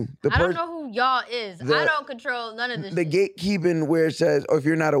 Y'all, you. I don't know who y'all is. I don't control none of this. The gatekeeping where it says, oh, if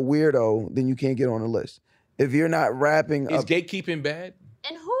you're not a weirdo, then you can't get on the list. If you're not rapping, is gatekeeping bad?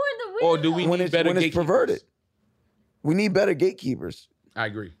 And who are the weirdos? Or do we need better gatekeepers? It's perverted. We need better gatekeepers. I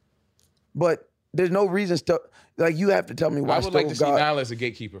agree. But there's no reason like you have to tell me why. I would like to see Nyla as a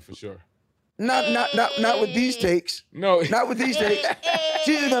gatekeeper for sure. Not with these takes. No, not with these takes.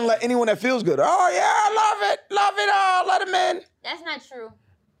 She's just gonna let anyone that feels good. Oh yeah, I love it all. Let him in. That's not true.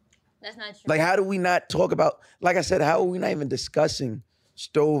 That's not true. Like, how do we not talk about? Like I said, how are we not even discussing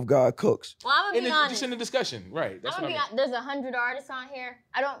Stove God Cooks? Well, I'm gonna be honest. Just in the discussion, right? That's I'm gonna be honest. There's 100 artists on here.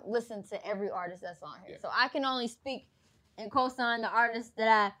 I don't listen to every artist that's on here, so I can only speak and co-sign the artists that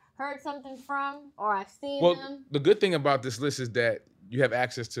I heard something from or I've seen them. Well, the good thing about this list is that you have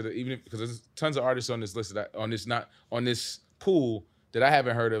access to because there's tons of artists on this list on this pool that I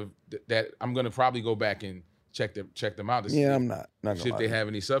haven't heard of that I'm gonna probably go back and check them out. I'm not gonna see if they lie. have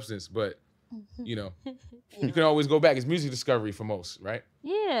any substance, but you can always go back. It's music discovery for most, right?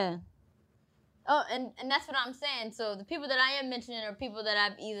 Yeah. Oh, and that's what I'm saying. So the people that I am mentioning are people that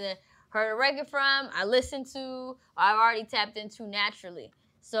I've either heard a record from, I listened to, or I've already tapped into naturally.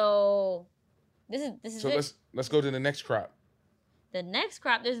 So this is So it. let's go to the next crop. The next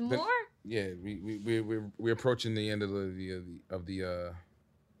crop. There's more. Yeah, we're approaching the end of the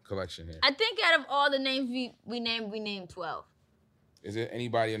collection here. I think out of all the names we named 12. Is there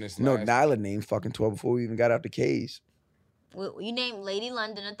anybody on this No, list? Nyla named fucking 12 before we even got out the K's. You named Lady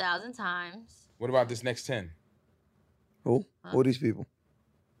London 1,000 times. What about this next 10? Who? Who are these people?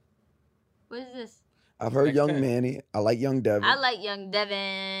 What is this? I've heard Next Young 10. Manny. I like Young Devin. I like Young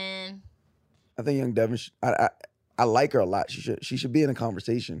Devin. I think Young Devin. I like her a lot. She should be in a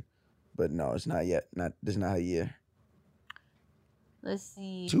conversation, but no, it's not yet. This is not a year. Let's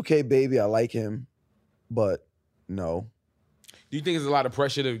see. 2K Baby. I like him, but no. Do you think there's a lot of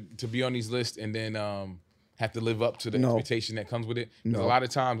pressure to be on these lists and then have to live up to the expectation that comes with it? Because a lot of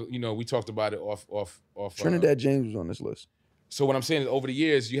times, we talked about it off. Trinidad James was on this list. So what I'm saying is, over the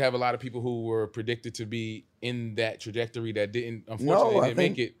years, you have a lot of people who were predicted to be in that trajectory that unfortunately didn't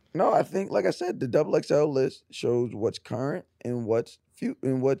make it. No, I think, like I said, the XXL list shows what's current and what's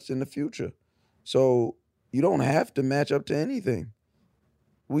in the future. So you don't have to match up to anything.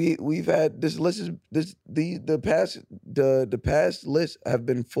 We've had this list the past lists have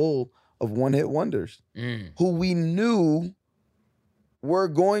been full of one-hit wonders who we knew were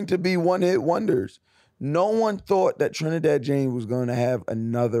going to be one-hit wonders. No one thought that Trinidad James was going to have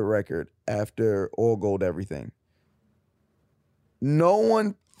another record after All Gold Everything. No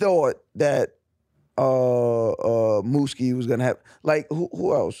one thought that Mooski was gonna have, like,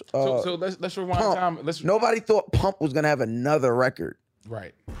 who else? So let's rewind Pump. time. Nobody thought Pump was gonna have another record.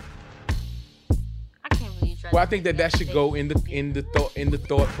 Right. I can't believe you tried. Well, I think that should go in the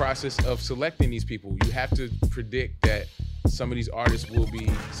thought process of selecting these people. You have to predict that some of these artists will be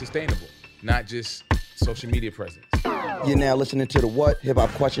sustainable, not just social media presence. You're now listening to the What? Hip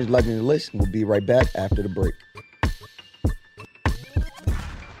Hop Questions Legendary List. We'll be right back after the break.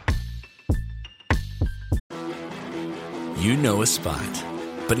 You know a spot,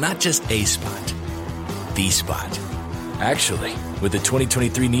 but not just a spot, the spot. Actually, with the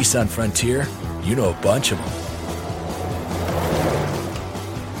 2023 Nissan Frontier, you know a bunch of them.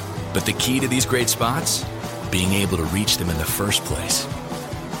 But the key to these great spots? Being able to reach them in the first place.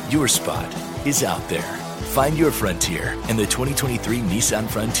 Your spot is out there. Find your Frontier in the 2023 Nissan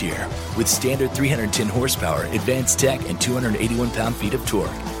Frontier with standard 310 horsepower, advanced tech, and 281 pound-feet of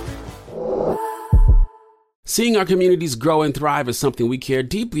torque. Seeing our communities grow and thrive is something we care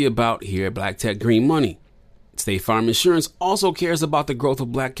deeply about here at Black Tech Green Money. State Farm Insurance also cares about the growth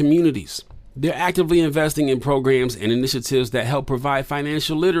of Black communities. They're actively investing in programs and initiatives that help provide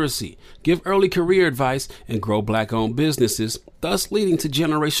financial literacy, give early career advice, and grow Black-owned businesses, thus leading to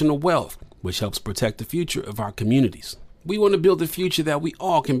generational wealth, which helps protect the future of our communities. We want to build a future that we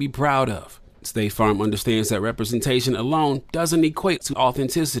all can be proud of. State Farm understands that representation alone doesn't equate to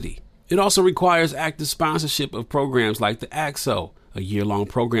authenticity. It also requires active sponsorship of programs like the XXL, a year-long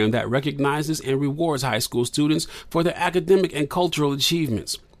program that recognizes and rewards high school students for their academic and cultural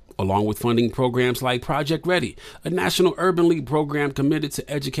achievements, along with funding programs like Project Ready, a National Urban League program committed to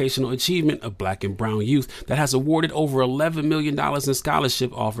educational achievement of Black and brown youth that has awarded over $11 million in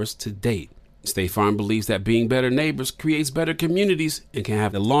scholarship offers to date. State Farm believes that being better neighbors creates better communities and can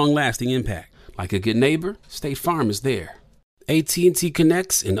have a long-lasting impact. Like a good neighbor, State Farm is there. AT&T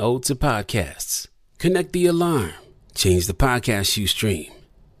connects an ode to podcasts. Connect the alarm. Change the podcast you stream.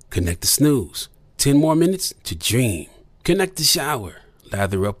 Connect the snooze. 10 more minutes to dream. Connect the shower.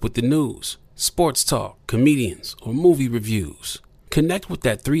 Lather up with the news, sports talk, comedians, or movie reviews. Connect with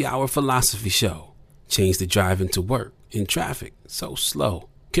that 3-hour philosophy show. Change the drive into work in traffic so slow.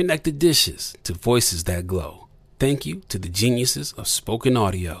 Connect the dishes to voices that glow. Thank you to the geniuses of spoken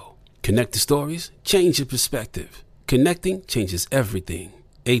audio. Connect the stories, change your perspective. Connecting changes everything.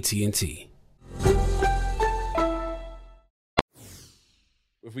 AT&T.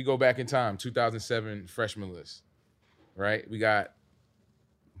 If we go back in time, 2007 freshman list, right? We got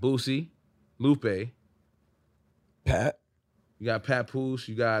Boosie, Lupe, Pat. You got Pat Poose.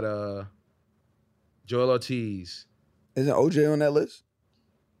 You got Joel Ortiz. Isn't OJ on that list?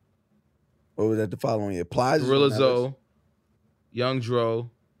 Or was that the following year? Plies. Gorilla Zoe, Young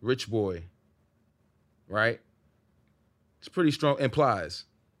Dro, Rich Boy. Right? It's pretty strong. And Plies.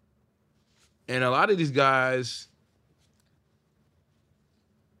 And a lot of these guys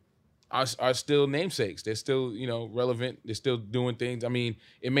are still namesakes. They're still, relevant. They're still doing things. I mean,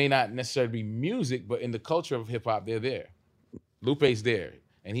 it may not necessarily be music, but in the culture of hip hop, they're there. Lupe's there,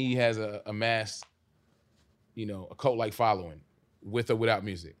 and he has amassed, a cult-like following, with or without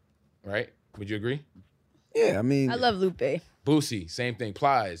music, right? Would you agree? Yeah, I mean, I love Lupe. Boosie, same thing.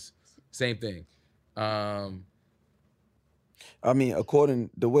 Plies, same thing. I mean, according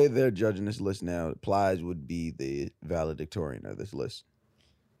the way they're judging this list now, Plies would be the valedictorian of this list.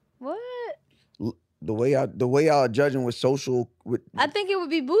 What? The way y'all are judging with social. I think it would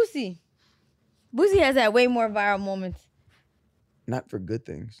be Boosie. Boosie has had way more viral moments. Not for good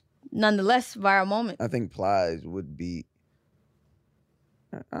things. Nonetheless, viral moments. I think Plies would be.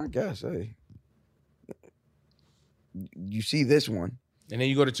 I guess, hey. You see this one. And then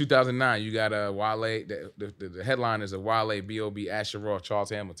you go to 2009. You got Wale. The headline is a Wale, B.O.B., Asher Roth, Charles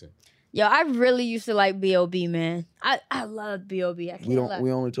Hamilton. Yo, I really used to like B.O.B., man. I love B.O.B. We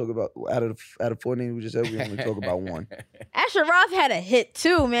only talk about out of 4 names we just said. We only talk about one. Asher Roth had a hit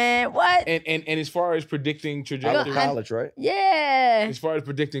too, man. What? And as far as predicting trajectory, college, right? Yeah. As far as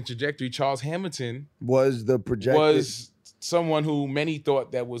predicting trajectory, Charles Hamilton was the projected. Was someone who many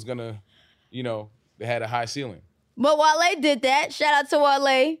thought that was gonna, they had a high ceiling. But Wale did that. Shout out to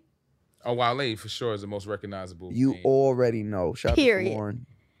Wale. Oh, Wale for sure is the most recognizable. You name. Already know. Shout out to Lauren.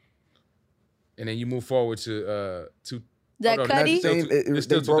 And then you move forward to that Cudi? It's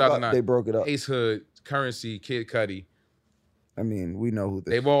still 2009. They broke it up. Ace Hood, Currency, Kid Cudi. I mean, we know who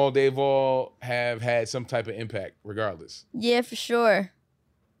this They've all have had some type of impact, regardless. Yeah, for sure.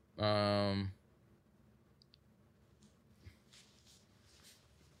 And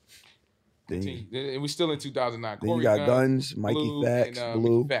we still in 2009. Then Corey you got Guns, Mikey Blue, Facts, and,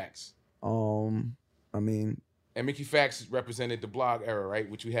 Blue. Mickey Facts. I mean, and Mickey Facts represented the blog era, right?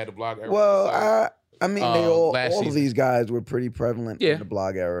 Which we had the blog era. Well, I mean, they all season. of these guys were pretty prevalent in the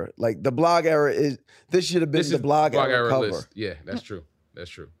blog era. Like the blog era this should have been the blog era cover. List. Yeah, that's true. That's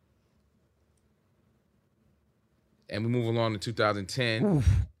true. And we move along to 2010. Oof.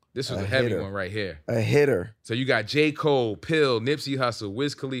 This was a heavy one right here. A hitter. So you got J. Cole, Pill, Nipsey Hussle,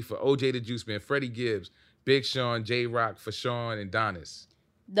 Wiz Khalifa, OJ the Juice Man, Freddie Gibbs, Big Sean, J. Rock, Fashawn, and Donis.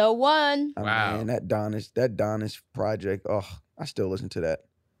 The one. Wow. Man, that Donis project. Oh, I still listen to that.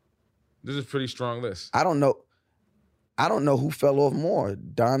 This is a pretty strong list. I don't know who fell off more,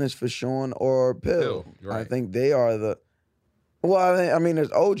 Donis, Fashawn, or Pill. Right. I think they are the. Well, I mean,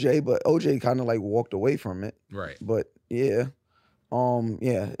 there's OJ, but OJ kind of like walked away from it. Right. But yeah.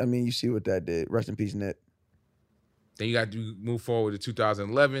 Yeah, I mean, you see what that did. Rest in peace, Nip. Then you got to move forward to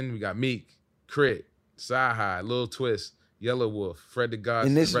 2011. We got Meek, Crit, Sci-Hi, Lil Twist, Yellow Wolf, Fred the God.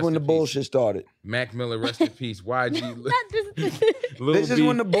 And this is when the bullshit started. Mac Miller, rest in peace. YG. This is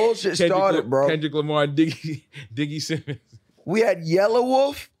when the bullshit started, bro. Kendrick Lamar, Diggy Simmons. We had Yellow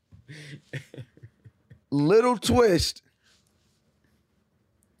Wolf, Little Twist,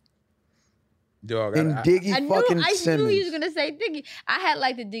 Dog, and Diggy fucking I Simmons. knew he was gonna say Diggy. I had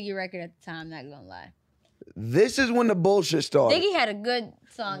like the Diggy record at the time. Not gonna lie. This is when the bullshit started. Diggy had a good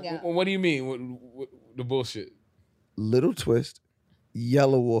song out. What do you mean? What the bullshit? Little Twist,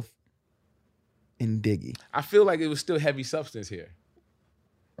 Yellow Wolf, and Diggy. I feel like it was still heavy substance here.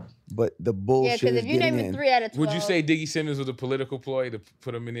 But the bullshit. Yeah, because if you name in. it 3 out of 12. Would you say Diggy Simmons was a political ploy to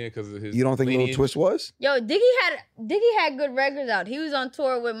put him in there because of his? You don't think lineage? Little Twist was? Yo, Diggy had good records out. He was on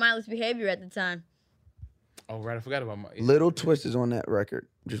tour with Mindless Behavior at the time. Oh right, I forgot about my Little Twist is on that record.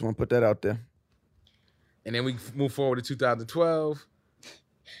 Just want to put that out there. And then we move forward to 2012.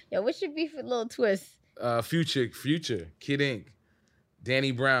 Yo, what should be for Little Twist? Future, Kid Ink,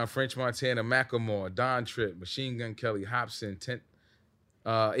 Danny Brown, French Montana, Macklemore, Don Tripp, Machine Gun Kelly, Hobson,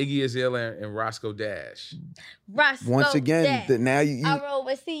 Iggy Azalea, and Roscoe Dash. Once again, now you I roll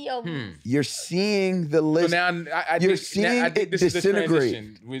with CEO. you're seeing the list. So now you're seeing it this is the disintegrate.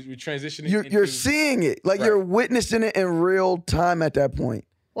 transition. We're transitioning. You're seeing it. Like you're witnessing it in real time at that point.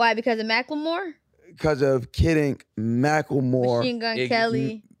 Why? Because of Macklemore? Because of Kid Ink, Macklemore, Machine Gun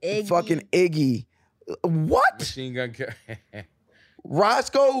Kelly, Iggy. fucking Iggy. What? Machine Gun Kelly.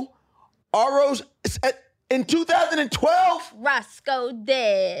 Roscoe, Rose in 2012. Roscoe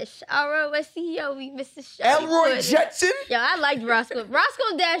Dash, R-O-S-C-O-E, Mr. Elroy Jetson. Yo, I liked Roscoe.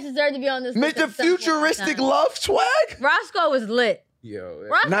 Roscoe Dash deserved to be on this list. Mr. Futuristic Love Swag. Roscoe was lit. Yo,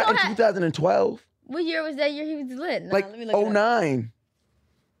 Roscoe not in 2012. What year was that year he was lit? Nah, Like let me look it up. 09.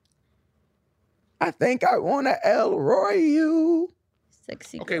 I think I wanna Elroy you.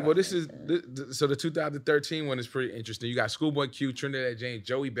 Sexy. Okay, well, so the 2013 one is pretty interesting. You got Schoolboy Q, Trinidad James,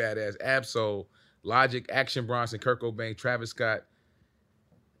 Joey Badass, Absol, Logic, Action Bronson, Kurt Cobain, Travis Scott,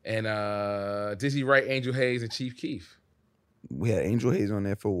 and Dizzy Wright, Angel Hayes, and Chief Keef. We had Angel Hayes on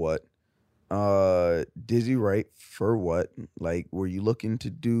there for what? Dizzy Wright for what? Like, were you looking to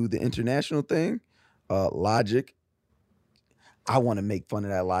do the international thing? Logic. I want to make fun of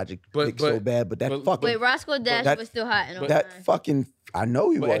that Logic pick so bad, but that fucking... Wait, Roscoe Dash was still hot in 09. That fucking... I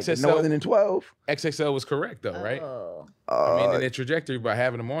know he was. XXL, No other than 12. XXL was correct, though, right? I mean, in their trajectory by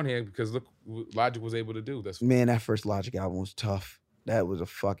having them on here, because look what Logic was able to do. Man, that first Logic album was tough. That was a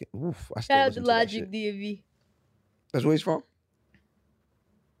fucking... Oof, I still Shout out to listen to that Logic, shit. DMV. That's where he's from?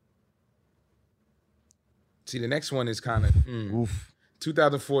 See, the next one is kind of... Oof.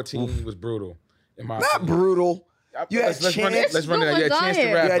 2014 was brutal. Not brutal. You had Chance. Let's run it out. Yeah, Chance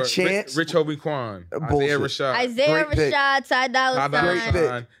the Rapper. You had Chance. Rich Homie Quan. Bullshit. Isaiah Rashad, Ty Dolla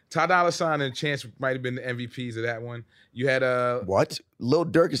Sign. Ty Dolla Sign and Chance might have been the MVPs of that one. You had what? Lil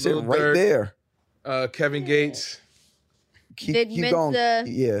Durk is sitting right Durk, there. Kevin Gates. Vic going. Mensa.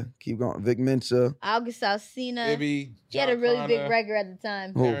 Yeah, keep going. Vic Mensa. August Alsina. Ibby, He had a really Connor, big record at the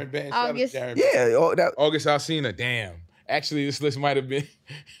time. Darren Bench. August. Yeah. August Alsina. Damn. Actually, this list might have been...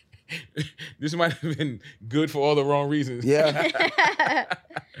 this might have been good for all the wrong reasons. Yeah.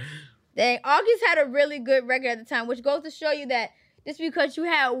 Dang, August had a really good record at the time, which goes to show you that just because you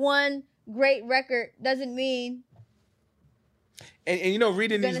had one great record doesn't mean. And you know,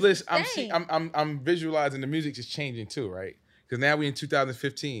 reading these lists, sustain. I'm visualizing the music is changing too, right? Because now we're in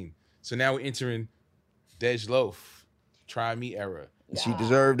 2015, so now we're entering Dej Loaf, Try Me era. She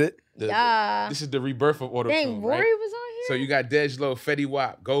deserved it. This is the rebirth of auto Dang, tune, Rory right? was on here. So you got Dej Loaf, Fetty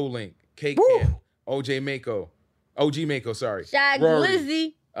Wap, Gold Link, Cake Camp, OG Mako, sorry. Shaq Rory,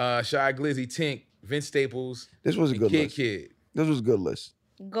 Glizzy. Shy Glizzy, Tink, Vince Staples. This was a good list. Kid. This was a good list.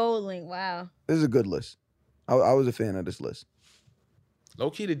 Gold Link, wow. This is a good list. I was a fan of this list. Low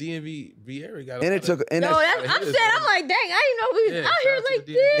key, the DMV area got. And it took. And I'm saying, I'm like, dang, I didn't know we was out here like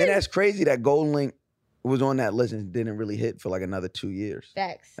this. And that's crazy that Golden Link was on that list and didn't really hit for like another 2 years.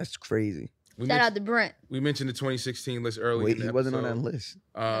 Facts. That's crazy. Shout out to Brent. We mentioned the 2016 list earlier. Wait, he wasn't on that list.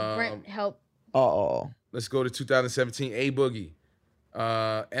 Brent helped. Let's go to 2017. A Boogie.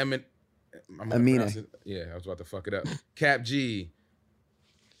 Amina. Yeah, I was about to fuck it up. Cap G.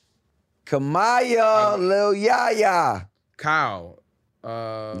 Kamaya, Lil Yaya. Kyle.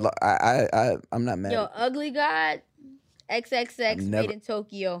 I'm not mad. Yo, Ugly God, XXX, never- made in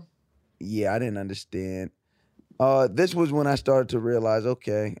Tokyo. Yeah, I didn't understand. This was when I started to realize,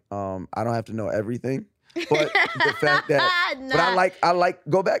 okay, I don't have to know everything, but the fact that, but I like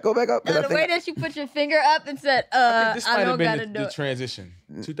go back up. No, the way that you put your finger up and said, I think this might I have don't gotta been do the it. transition.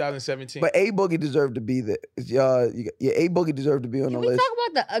 2017. But A Boogie deserved to be there. Yeah, A Boogie deserved to be on Can the we list. talk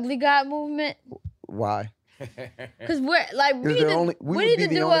about the Ugly God movement? Why? Because we're like, we need we to would be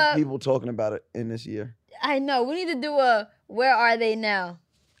the do only a. people talking about it in this year. I know, we need to do a Where Are They Now?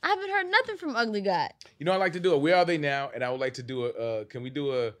 I haven't heard nothing from Ugly God. You know, I like to do a Where Are They Now? And I would like to do a, can we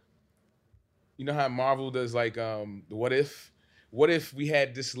do a, you know how Marvel does like, the What If? What if we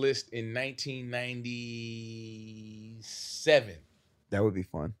had this list in 1997? That would be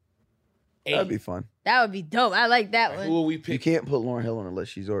fun. That'd be fun. That would be dope. I like that one. Who will we pick? You can't put Lauryn Hill on the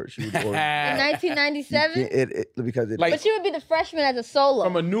list. She was already. In 1997? Because Like- But she would be the freshman as a solo.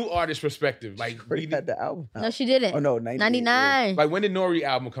 From a new artist perspective, like already had the album. No, she didn't. Oh no, 99. Like when did Nori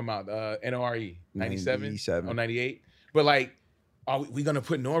album come out? NORE 97 97. or 98. But like, are we gonna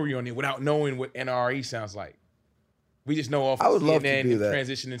put Nori on it without knowing what NRE sounds like? We just know off. I would love CNN to do that.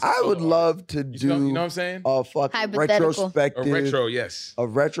 Transition into I would solo love to artist. do. You know what I'm saying? A fucking Hypothetical. retrospective. A retro, yes. A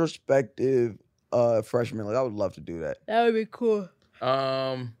retrospective freshman. Like I would love to do that. That would be cool.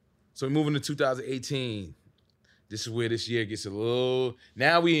 So we're moving to 2018. This is where this year gets a little.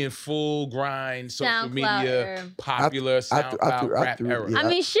 Now we in full grind, social SoundCloud media, era. popular SoundCloud rap era. I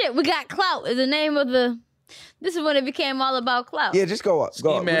mean, shit, we got Clout is the name of the. This is when it became all about Clout. Yeah, just go up. Ski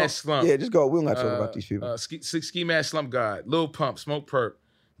Go up. Mask Slump. Yeah, just go up. We don't got to talk about these people. Ski Mask Slump God, Lil Pump, Smoke Perp,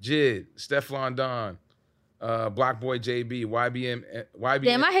 Jid, Stefflon Don, Block Boy JB, YBM.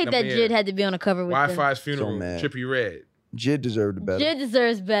 Damn, I hate that Jid had to be on a cover with them. Wi-Fi's Funeral, So mad. Trippie Redd. Jid deserved it better. Jid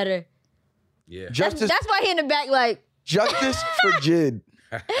deserves better. Yeah. That's why he in the back like. Justice for Jid.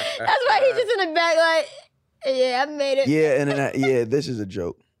 That's why he's just in the back like, yeah, I made it. Yeah, and then this is a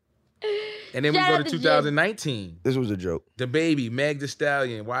joke. And then we Shout go out to to Jid. 2019. This was a joke. The Baby, Meg Thee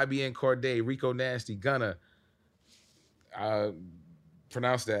Stallion, YBN Cordae, Rico Nasty, Gunna.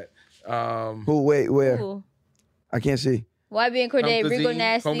 Pronounce that. Who? Wait, where? Ooh. I can't see. YB and Cordae, Rico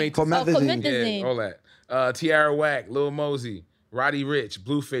Nasty. Comethazine. All that. Tiara Whack, Lil Mosey, Roddy Ricch,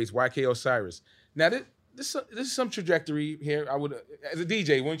 Blueface, YK Osiris. Now this is some trajectory here. I would, as a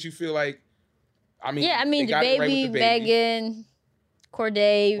DJ, wouldn't you feel like? I mean, Yeah, I mean, they the got it right baby, with DaBaby. Megan,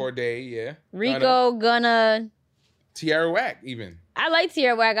 Cordae, yeah. Rico, Gunna. Tiara Whack, even. I like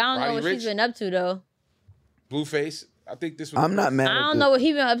Tierra Whack. I don't know Roddy what she's Ricch. been up to though. Blueface. I think this was. I'm not mad. I at don't this. know what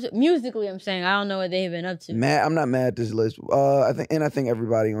he been up to. Musically, I'm saying I don't know what they've been up to. I'm not mad at this list. I think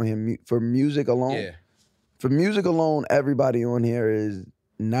everybody on here for music alone. Yeah. For music alone, everybody on here is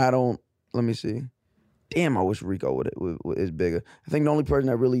not on. Let me see. Damn, I wish Rico is bigger. I think the only person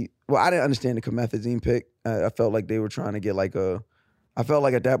that really, I didn't understand the Comethazine pick. I felt like they were trying to get like I felt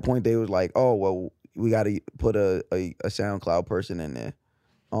like at that point they was like, oh well, we got to put a SoundCloud person in there.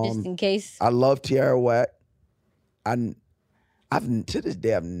 Just in case. I love Tiara Whack. I've to this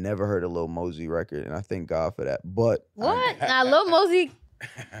day I've never heard a Lil Mosey record, and I thank God for that. But What? Nah, Lil Mosey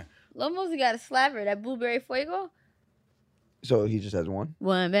got a slapper. That Blueberry Fuego. so he just has one.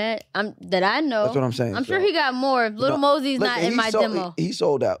 One bad. That I know. That's what I'm saying. I'm sure So- he got more. Little No, Mosey's listen, not in my demo. He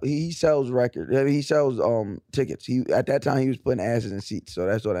sold out. He sells records. I mean, he sells tickets. He at that time he was putting asses in seats, so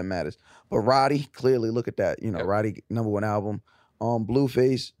that's all that matters. But Roddy, clearly, look at that. You know, Roddy #1 album.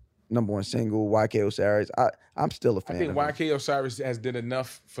 Blueface, #1 single. YK Osiris. I'm still a fan. I think of him. YK Osiris has done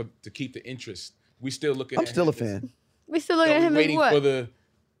enough to keep the interest. We still looking. I'm still a fan. We still looking at him as waiting what? for the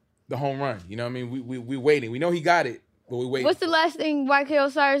home run. You know what I mean? We waiting. We know he got it, but we waiting. What's the last thing YK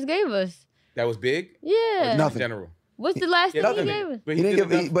Osiris gave us? That was big? Yeah. Or Nothing. In general. What's the last thing he Nothing. gave us? But He he didn't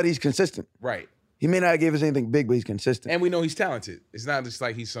did give, but he's consistent. Right. He may not have gave us anything big, but he's consistent. And we know he's talented. It's not just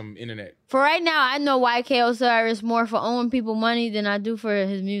like he's some internet. For right now, I know YK Osiris more for owing people money than I do for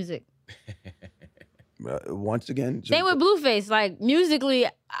his music. Once again. Same with Blueface. Like, musically,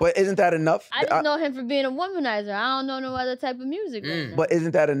 But isn't that enough? I just know him for being a womanizer. I don't know no other type of music right now. But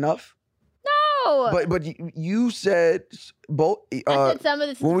isn't that enough? No. But you said both. I said some of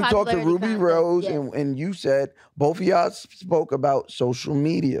this is when we talked to popularity Ruby contest, Rose yes. and you said both of y'all spoke about social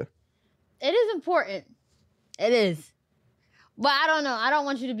media. It is important. It is. But I don't know. I don't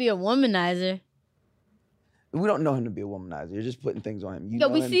want you to be a womanizer. We don't know him to be a womanizer. You're just putting things on him. Yo,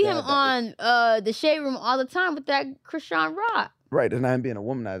 we see him on the Shade Room all the time with that Krishan Rock. Right, that's not him being a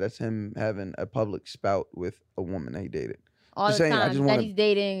womanizer. That's him having a public spout with a woman that he dated. All Just the saying, I time just that wanna- he's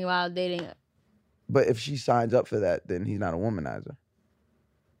dating while dating. But if she signs up for that, then he's not a womanizer.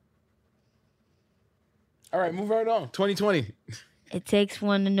 All right, move right on. 2020. It takes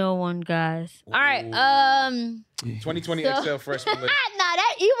one to know one, guys. All right. 2020 So- XL freshman list. Nah,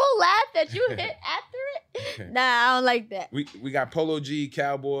 that evil laugh that you hit after it. Nah, I don't like that. We got Polo G,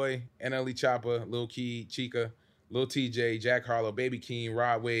 Cowboy, NLE Chopper, Lil Key, Chica, Lil TJ, Jack Harlow, Baby Keem,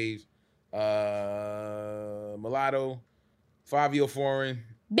 Rod Wave, Mulatto, Fabio Foreign,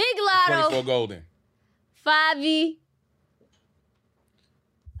 Big and Lotto, 24 Golden. Favi.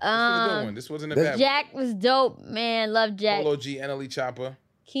 This was a good one. This wasn't a bad one. Jack was dope, man. Love Jack. Polo G, NLE Chopper.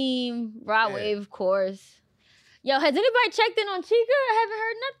 Keem, Rod Wave, of course. Yo, has anybody checked in on Chica? I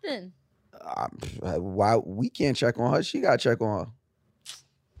haven't heard nothing. Why we can't check on her? She got to check on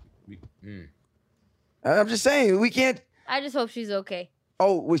her. I'm just saying we can't. I just hope she's okay.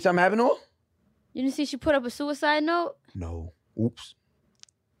 Oh, wait, something happened to her? You didn't see she put up a suicide note? No. Oops.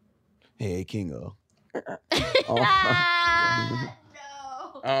 Hey, Kingo.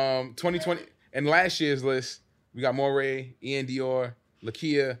 2020 and last year's list, we got Moray, Ian Dior,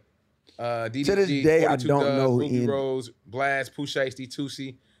 Lakia, DDG, To this day, I 42 don't Doug, know who Ruby Ian- Rose, Blast, Pooh Shiesty,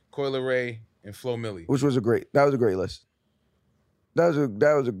 Tusi, Coil Ray, and Flo Milli. Which was a great list. That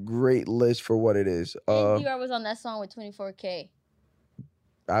was a great list for what it is. Dior was on that song with 24K.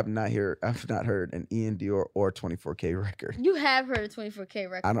 I've not heard an Ian Dior or 24K record. You have heard a 24K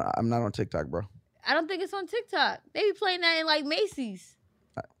record. I'm not on TikTok, bro. I don't think it's on TikTok. They be playing that in like Macy's.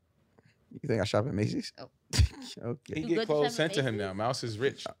 You think I shop at Macy's? Oh. Okay. He You get good to clothes shop sent at to him now. Mouse is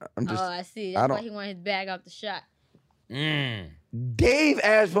rich. I'm just. Oh, I see. I That's why don't- he wanted his bag out the shot. Dave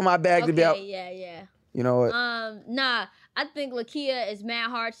asked for my bag to be out. Yeah. You know what? Nah, I think Lakia is mad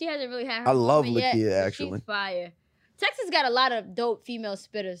hard. She hasn't really had her I love moment yet, Lakia, but actually. She's fire. Texas got a lot of dope female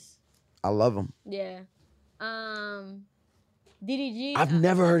spitters. I love him. Yeah. DDG. I've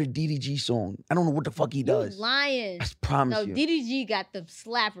never heard a DDG song. I don't know what the fuck he You does. lying. I promise no, you. DDG got them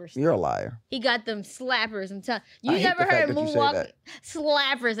slappers. You're a liar. He got them slappers. I'm telling you. I You hate never the fact heard that you say moonwalk that.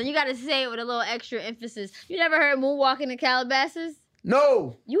 slappers, and you got to say it with a little extra emphasis. You never heard moonwalking in Calabasas?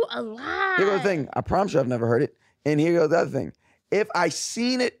 No. You a lie. Here goes the thing. I promise you I've never heard it. And here goes the other thing. If I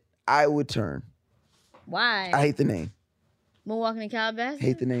seen it, I would turn. Why? I hate the name. Moonwalking in Calabasas?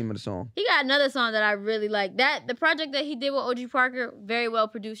 Hate the name of the song. He got another song that I really like. The project that he did with OG Parker, very well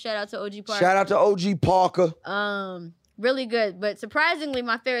produced. Shout out to OG Parker. Shout out to OG Parker. Really good. But surprisingly,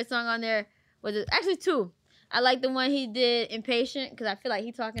 my favorite song on there was actually two. I like the one he did, Impatient, because I feel like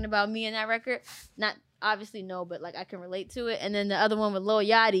he talking about me in that record. Not obviously no, but like I can relate to it. And then the other one with Lil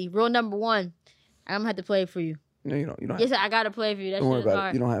Yachty, Rule Number One. I'm gonna have to play it for you. No, you don't. You don't. Yes, have I gotta play it for you. That to. Don't worry shit is about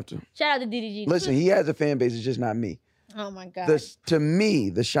hard. it. You don't have to. Shout out to DDG. Listen, he has a fan base. It's just not me. Oh my god. To me,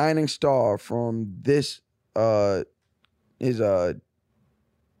 the shining star from this is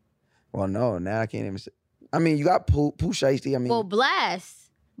well, no, now I can't even say. I mean, you got Pooh Shiesty. I mean, Well, Blast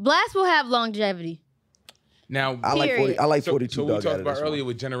will have longevity. Now, I like 40. I like 42 So we Doug out talked of about this earlier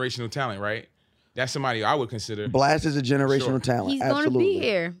with generational talent, right? That's somebody I would consider. Blast is a generational talent. He's absolutely. gonna be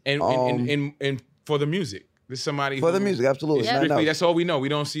here. And for the music. This is somebody For the who music, absolutely. is No, strictly, no. that's all we know. We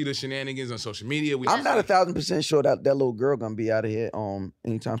don't see the shenanigans on social media. We I'm not 1,000% sure that little girl gonna be out of here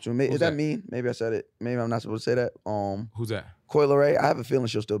anytime soon. Is Who's that that? mean? Maybe I said it. Maybe I'm not supposed to say that. Who's that? Coil Ray. I have a feeling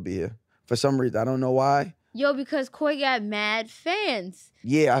she'll still be here for some reason. I don't know why. Yo, because Koi got mad fans.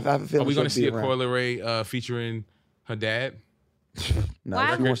 Yeah, I have a feeling. Are we she'll going to see be a around. Coil Ray featuring her dad? No,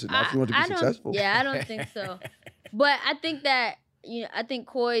 Why- if she wants to be I don't- successful. Yeah, I don't think so. But I think that I think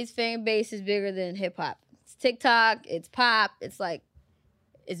Koi's fan base is bigger than hip hop. It's TikTok, it's pop, it's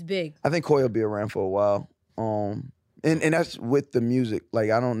big. I think Koi will be around for a while. And that's with the music. Like,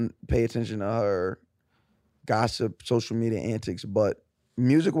 I don't pay attention to her gossip, social media antics, but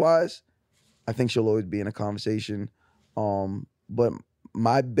music-wise, I think she'll always be in a conversation. But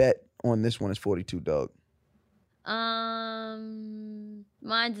my bet on this one is 42 Doug.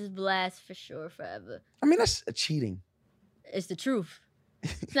 Mine's is Blast for sure forever. I mean, that's cheating. It's the truth.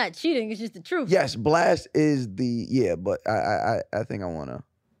 It's not cheating, it's just the truth. Yes, Blast is but I think I wanna.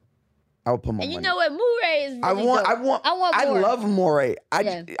 I would put more And you money. know what? Murray is really I want I more. love Morey.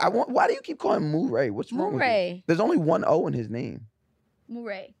 Yeah. I want. Why do you keep calling him Murray? What's wrong with you? Murray. There's only one O in his name.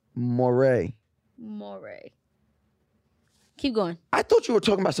 Murray. Morey. Keep going. I thought you were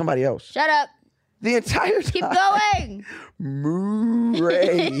talking about somebody else. Shut up. The entire time. Keep going.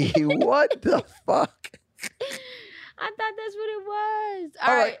 Murray. What the fuck? I thought that's what it was.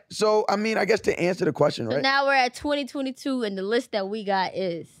 All right. So, I mean, I guess to answer the question, So right? now we're at 2022, and the list that we got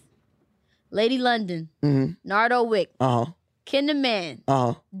is Lady London, Nardo Wick, Ken the Man,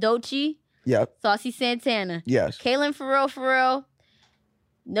 Doechii, Yep. Saucy Santana, Yes. Kaylin Farrell.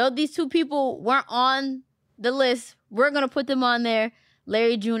 No, these two people weren't on the list. We're going to put them on there.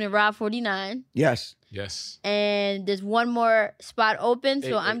 Larry June and Rob 49. Yes. Yes. And there's one more spot open,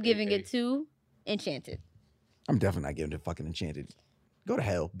 so I'm giving it to Enchanted. I'm definitely not giving it to fucking Enchanted. Go to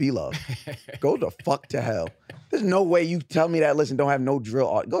hell. Be love. Go the fuck to hell. There's no way you tell me that list and don't have no drill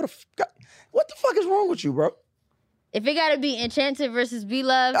art. Go to what the fuck is wrong with you, bro? If it got to be Enchanted versus Be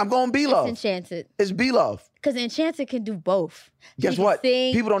Love, I'm going Be Love. It's Enchanted. It's Be Love. Because Enchanted can do both. Guess She can what?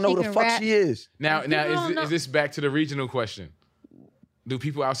 sing, People don't know she who the can fuck rap. she is. Now, don't know. is this back to the regional question? Do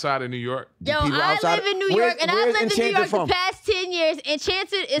people outside of New York? Yo, I live in New York, and I've lived in New Enchanted York from? the past 10 years.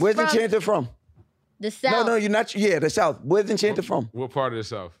 Enchanted is Where's from Enchanted from? the South. No, you're not. Yeah, the South. Where's Enchanted from? What part of the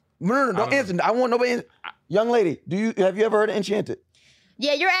South? No, don't answer. I want nobody. Young lady, have you ever heard of Enchanted?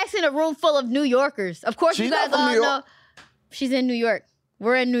 Yeah, you're asking a room full of New Yorkers. Of course, She's you guys not from all New York. know. She's in New York.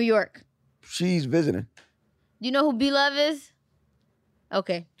 We're in New York. She's visiting. You know who B Love is?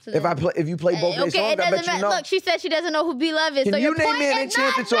 Okay. So If you play both their songs, it I doesn't bet you matter. know. Look, she said she doesn't know who B Love is. Can so you your name point me an is not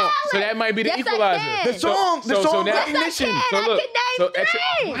Enchanted song? valid. So that might be the Yes, I equalizer. can. The song. So now, Yes, I recognition. can. So look, I so can name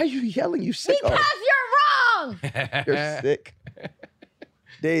three. Why are you yelling? You sicko. Because you're wrong. You're sick.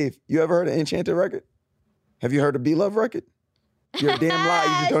 Dave, you ever heard of Enchanted record? Have you heard of B Love record? You're a damn lie.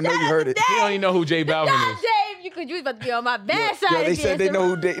 You just don't know you heard it. You don't even know who J Balvin God, is. Dave, you was about to be on my bad side. Yo, they again. said they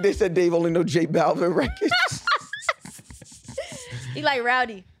know who they said Dave only know J Balvin records. He like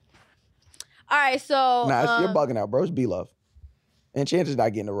Rowdy. All right, so You're bugging out, bro. It's B Love. Enchanted's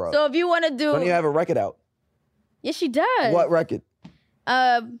not getting a rub. So if you want to do, Don't even have a record out. yes, she does. What record?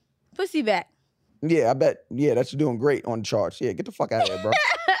 Pussy Back. Yeah, I bet. Yeah, that's doing great on the charts. Yeah, get the fuck out of here, bro.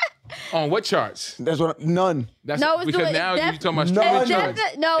 On what charts? That's what. None. That's No, it's because doing- now it's you're talking about None. streaming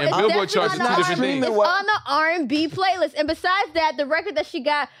charts. No, and it's Billboard definitely charts on are two the different R&B. things. It's on the R&B playlist. And besides that, the record that she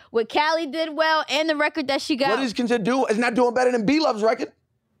got with Cali did well, and the record that she got. What is considered do? It's not doing better than B Love's record.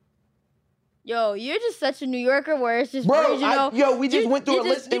 Yo, you're just such a New Yorker where it's just Bro, regional. we just went through a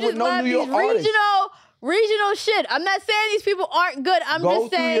list with no love New York these artists. regional shit. I'm not saying these people aren't good. I'm Go just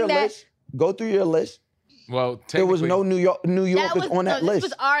through saying your that list. Go through your list. Well, There was no New Yorkers was, on that no, list. This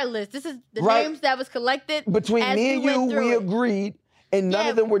was our list. This is the Right. names that was collected. Between as me and went you, through we it. agreed, and none Yeah,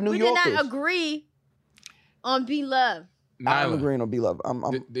 of them were New we Yorkers. did not agree on Be Love. I'm agreeing on B Love.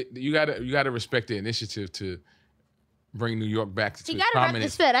 You gotta respect the initiative to bring New York back to You its gotta rep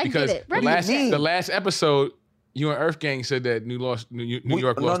prominence. the set. I get because it. Rep the set. the last episode, you and Earth Gang said that New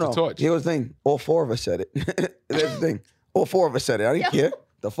York lost the torch. Here was the thing. All four of us said it. That's the thing. All four of us said it. I didn't care.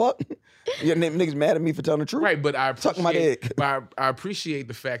 The fuck? Your niggas mad at me for telling the truth. Right, but I Suck my dick. I appreciate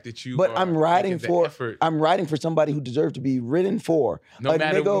the fact that you. But are I'm riding making the for effort. I'm riding for somebody who deserves to be ridden for. No A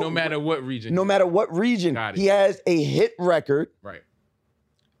matter nigga- no matter what region. No matter what region. Got it. He has a hit record. Right.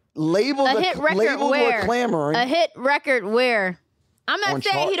 Labels, A hit record labels where? were clamoring. A hit record where? I'm not On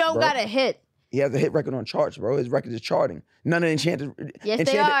saying he charts, don't bro. got a hit. He has a hit record on charts, bro. His record is charting. None of Enchanted. Yes,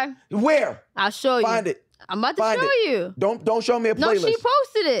 they are. Where? I'll show you. Find it. I'm about to Find show it. you. Don't show me a No, playlist. she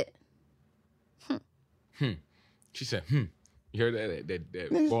posted it. She said, You heard that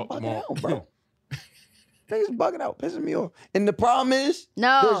Niggas Baltimore. bugging out, bro. Niggas bugging out, pissing me off. And the problem is,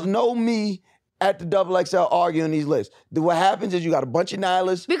 No. there's no me at the XXL arguing these lists. What happens is you got a bunch of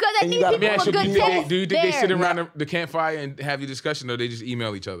nihilists. Because I and need you got a people bunch with of good people- taste. Do you think they There. sit around the campfire and have the discussion, or they just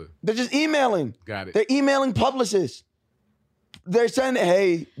email each other? They're just emailing. Got it. They're emailing publicists. They're sending,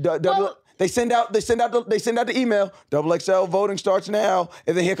 hey, they send out the email. XXL voting starts now,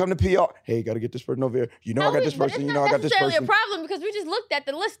 and then here come the PR. Hey, got to get this person over here. You know I got this But person. it's You not know I got this necessarily person. a problem because we just looked at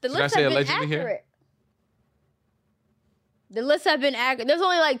the list. The Should I lists say have been allegedly here? accurate. The lists have been accurate. There's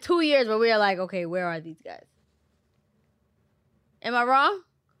only like 2 years where we are like, okay, where are these guys? Am I wrong?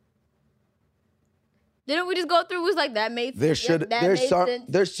 Didn't we just go through? It was like that made There sense. should Yep, that there's made some sense.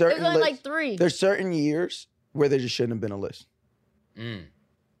 there's certain There's only lists- like 3. There's certain years where there just shouldn't have been a list.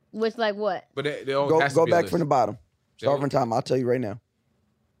 Which like what? But they all Go has to go be a back list. from the bottom. Start all- from time. I'll tell you right now.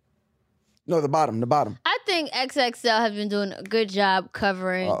 No, the bottom. I think XXL has been doing a good job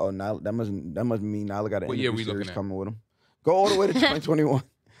covering. Now that must mean Nyla got an What year interview we looking series at? coming with him. Go all the way to 2021.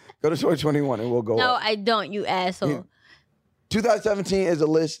 Go to 2021 and we'll go No, up. I don't, you asshole. 2017 is a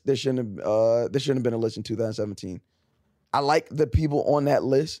list. There shouldn't have been a list in 2017. I like the people on that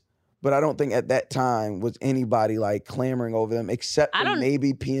list, but I don't think at that time was anybody like clamoring over them except for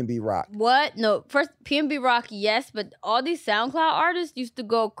maybe P&B Rock. What? No, first P&B Rock, yes, but all these SoundCloud artists used to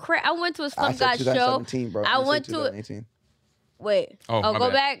go crazy. I went to a Slump God show. 2017, bro. I went to 2018. Wait. Oh, go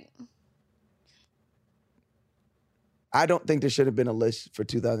bad. back. I don't think there should have been a list for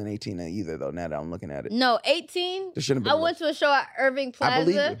 2018 either, though. Now that I'm looking at it, No, 18. there shouldn't have I been. went to a show at Irving I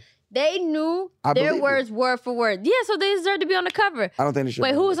believe Plaza. you. They knew I their believe words word for word. Yeah, so they deserve to be on the cover. I don't think there should.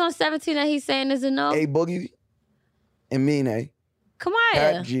 Wait, who was on 17 that he's saying is a no? A Boogie, and Mine, Kamaya.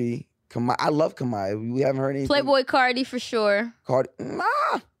 Pat G, Kamaya. I love Kamaya. We haven't heard anything. Playboy Cardi for sure. Cardi.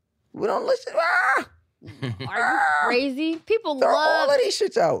 We don't listen. Are you crazy? People Throw love all of these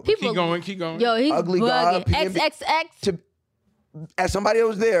shits out. People, keep going. Yo, he's Ugly bugging. God, PNB. XXX. As somebody that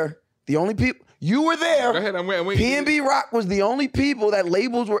was there, the only people you were there. Go ahead, I'm waiting. P&B Rock was the only people that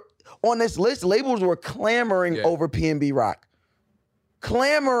labels were on this list. Labels were clamoring over P&B Rock,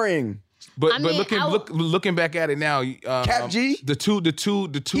 clamoring. But looking back at it now, Cap G, the two.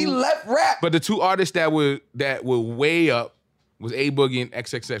 He left rap. But the two artists that were way up was A Boogie and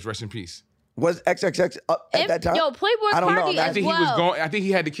XXX. Rest in peace. Was XXX up at that time? Yo, Playboy I don't know. Cardi I as think well. he was going. I think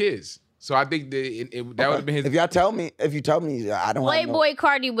he had the kids. So I think that would have been his. If you tell me, I don't. Playboy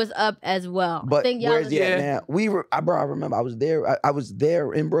Cardi was up as well. But I think where's he at now? I remember I was there. I was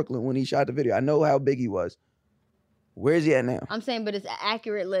there in Brooklyn when he shot the video. I know how big he was. Where's he at now? I'm saying, but it's an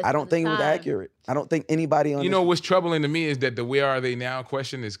accurate list. I don't think it was accurate. I don't think anybody on. You know what's troubling to me is that the "Where Are They Now"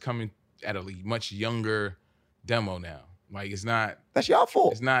 question is coming at a much younger demo now. Like it's not. That's y'all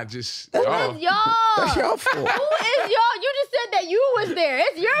fault. It's not just. Who y'all. is y'all? That's y'all fault. Who is y'all? You just said that you was there.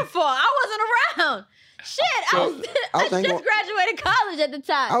 It's your fault. I wasn't around. Shit, I just graduated college at the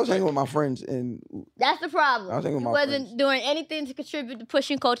time. I was hanging with my friends and. That's the problem. I was hanging with you my wasn't doing anything to contribute to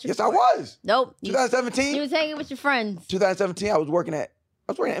pushing culture. Yes, I was. Nope. 2017. You was hanging with your friends. 2017. I was working at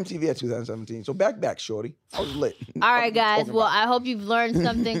MTV at 2017. So back, shorty. I was lit. All right, guys. Well, I hope you've learned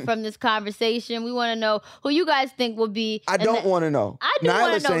something from this conversation. We want to know who you guys think will be. I don't want to know. I do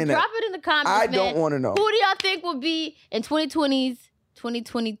want to know. Drop it in the comments. I man. don't want to know. Who do y'all think will be in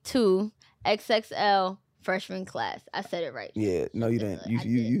 2022 XXL freshman class? I said it right. Yeah, no, you didn't.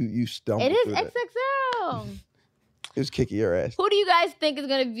 You stumbled. It is through that. XXL. It was kicking your ass. Who do you guys think is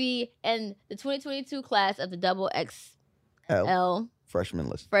going to be in the 2022 class of the double XL freshman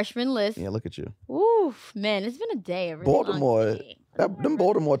list? Yeah, look at you. Oof, man, it's been a day. A really Baltimore. long day. Them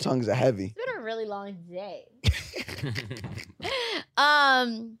Baltimore tongues are heavy. It's been a really long day.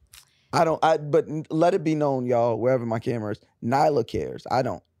 But let it be known, y'all, wherever my camera is, Nyla cares. I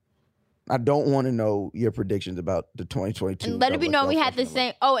don't want to know your predictions about the 2022. And let it be known we had the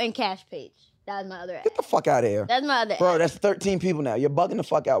same. Oh, and Cash Page. That was my other. Get the fuck out of here. That's my other. Bro, that's 13 people now. You're bugging the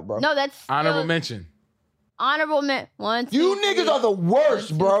fuck out, bro. No, that's honorable mention. Honorable mention. 1, 2, You 3, niggas are the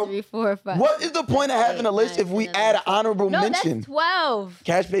worst, 1, 2, bro. 3, 4, 5. What is the point of having a list if we add an honorable mention? That's 12.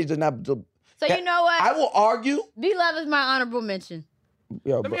 Cash Page does not. So you know what? I will argue. B-Love is my honorable mention.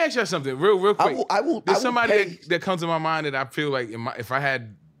 Yo, Let me ask you something real quick. There's somebody pay. that comes to my mind that I feel like if I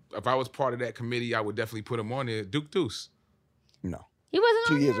was part of that committee, I would definitely put him on there. Duke Deuce. No. He wasn't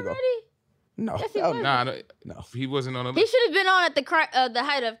 2 on years there ago. already? No. Yes, he was. No, he wasn't on the He list. should have been on at the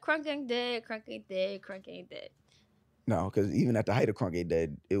height of Crunk Ain't Dead, Crunk Ain't Dead, Crunk Ain't Dead. No, because even at the height of Crunk Ain't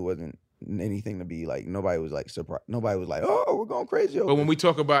Dead, it wasn't anything to be like. Nobody was like surprised. Nobody was like, "Oh, we're going crazy." But when we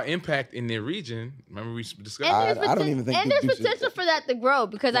talk about impact in their region, remember we discussed. I don't even think. And there's potential for that to grow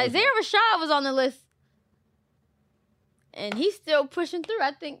because Isaiah Rashad was on the list, and he's still pushing through.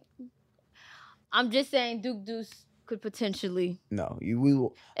 I think. I'm just saying, Duke Deuce could potentially. No, we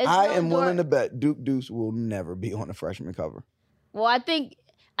will. I am willing to bet Duke Deuce will never be on the freshman cover. Well, I think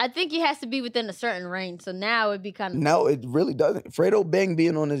he has to be within a certain range. So now it'd be kind of. No, it really doesn't. Fredo Bang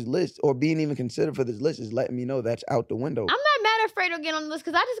being on this list or being even considered for this list is letting me know that's out the window. I'm not mad at Fredo getting on the list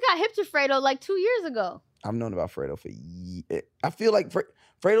because I just got hip to Fredo like 2 years ago. I've known about Fredo for years. I feel like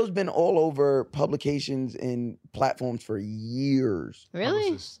Fredo's been all over publications and platforms for years.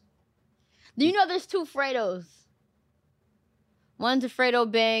 Really? Do you know there's 2 Fredos? One's a Fredo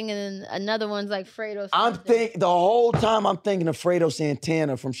Bang, and then another one's like Fredo. The whole time I'm thinking of Fredo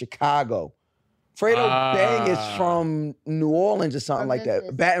Santana from Chicago. Fredo Bang is from New Orleans or something like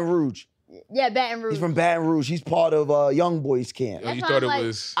that. Baton Rouge. Yeah, Baton Rouge. He's from Baton Rouge. He's part of Young Boys Camp. You thought it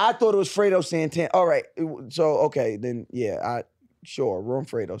was? I thought it was Fredo Santana. All right. So okay, then yeah, sure, we're on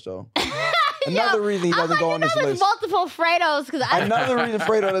Fredo. So Another reason he doesn't go on this list. Multiple Fredos because Another reason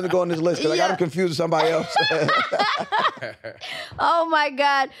Fredo doesn't go on this list because I got him confused with somebody else. Oh my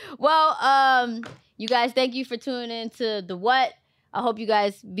God. Well, you guys, thank you for tuning in to The What. I hope you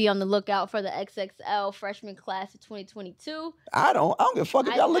guys be on the lookout for the XXL freshman class of 2022. I don't give a fuck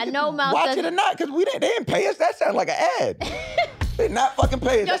if y'all watch it or not because they didn't pay us. That sounds like an ad. They not fucking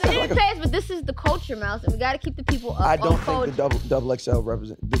pay us. No, they didn't pay us, but this is the culture, Mouse, and we got to keep the people up. I don't think the double XL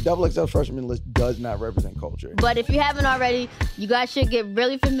represent the double XL freshman list does not represent culture. But if you haven't already, you guys should get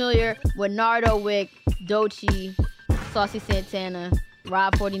really familiar with Nardo Wick, Doechii, Saucy Santana,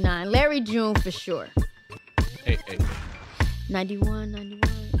 Rob 49, Larry June for sure. Hey. 91. And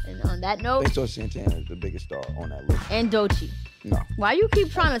on that note, I think Saucy Santana is the biggest star on that list. And Doechii. No. Why you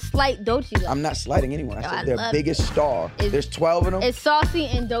keep trying to slight Doechii? I'm not slighting anyone. I said their biggest star. There's 12 of them. It's Saucy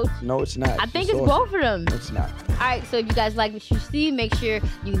and Doechii. No, it's not. I think it's both of them. It's not. All right, so if you guys like what you see, make sure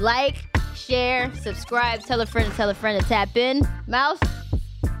you like, share, subscribe, tell a friend to tap in. Mouse?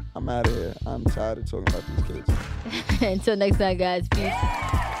 I'm out of here. I'm tired of talking about these kids. Until next time, guys. Peace.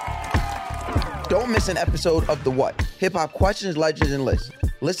 Don't miss an episode of The What? Hip-hop questions, legends, and lists.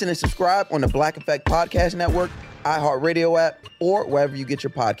 Listen and subscribe on the Black Effect Podcast Network, iHeartRadio app, or wherever you get your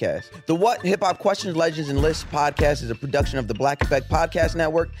podcasts. The What? Hip-hop questions, legends, and lists podcast is a production of the Black Effect Podcast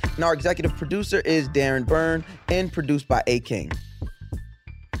Network, and our executive producer is Darren Byrne, and produced by A. King.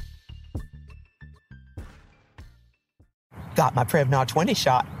 Got my Prevnar 20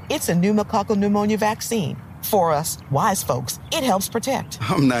 shot. It's a pneumococcal pneumonia vaccine. For us, wise folks, it helps protect.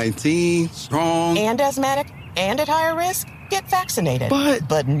 I'm 19, strong. And asthmatic, and at higher risk. Get vaccinated.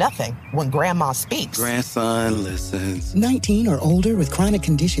 But nothing when grandma speaks. Grandson listens. 19 or older with chronic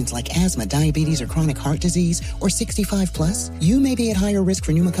conditions like asthma, diabetes, or chronic heart disease, or 65 plus, you may be at higher risk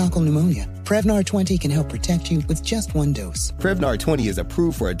for pneumococcal pneumonia. Prevnar 20 can help protect you with just one dose. Prevnar 20 is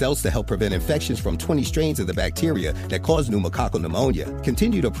approved for adults to help prevent infections from 20 strains of the bacteria that cause pneumococcal pneumonia.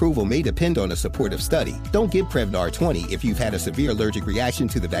 Continued approval may depend on a supportive study. Don't give Prevnar 20 if you've had a severe allergic reaction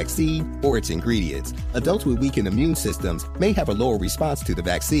to the vaccine or its ingredients. Adults with weakened immune systems may have a lower response to the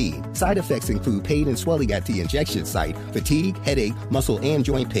vaccine. Side effects include pain and swelling at the injection site, fatigue, headache, muscle, and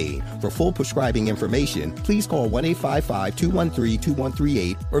joint pain. For full prescribing information, please call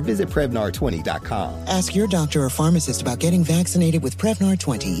 1-855-213-2138 or visit Prevnar20.com. Ask your doctor or pharmacist about getting vaccinated with Prevnar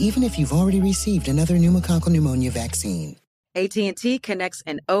 20, even if you've already received another pneumococcal pneumonia vaccine. AT&T connects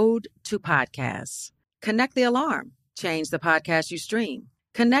an ode to podcasts. Connect the alarm. Change the podcast you stream.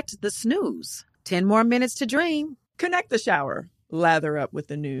 Connect the snooze. 10 more minutes to dream. Connect the shower. Lather up with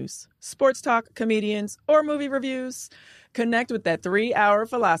the news, sports talk, comedians, or movie reviews. Connect with that 3-hour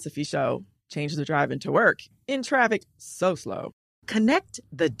philosophy show. Change the drive into work in traffic so slow. Connect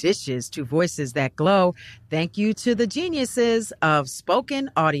the dishes to voices that glow. Thank you to the geniuses of spoken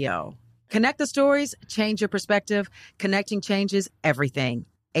audio. Connect the stories, change your perspective. Connecting changes everything.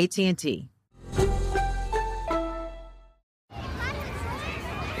 AT&T.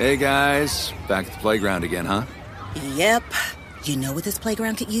 Hey guys, back at the playground again, huh? Yep. You know what this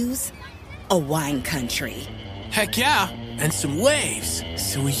playground could use? A wine country. Heck yeah, and some waves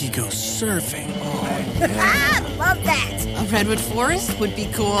so we could go surfing. Oh, yeah. Love that. A redwood forest would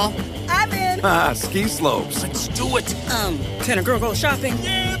be cool. I'm in. Ski slopes. Let's do it. Can a girl go shopping?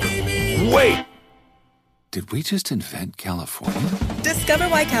 Yeah, baby. Wait. Did we just invent California? Discover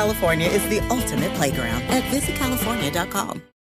why California is the ultimate playground at visitcalifornia.com.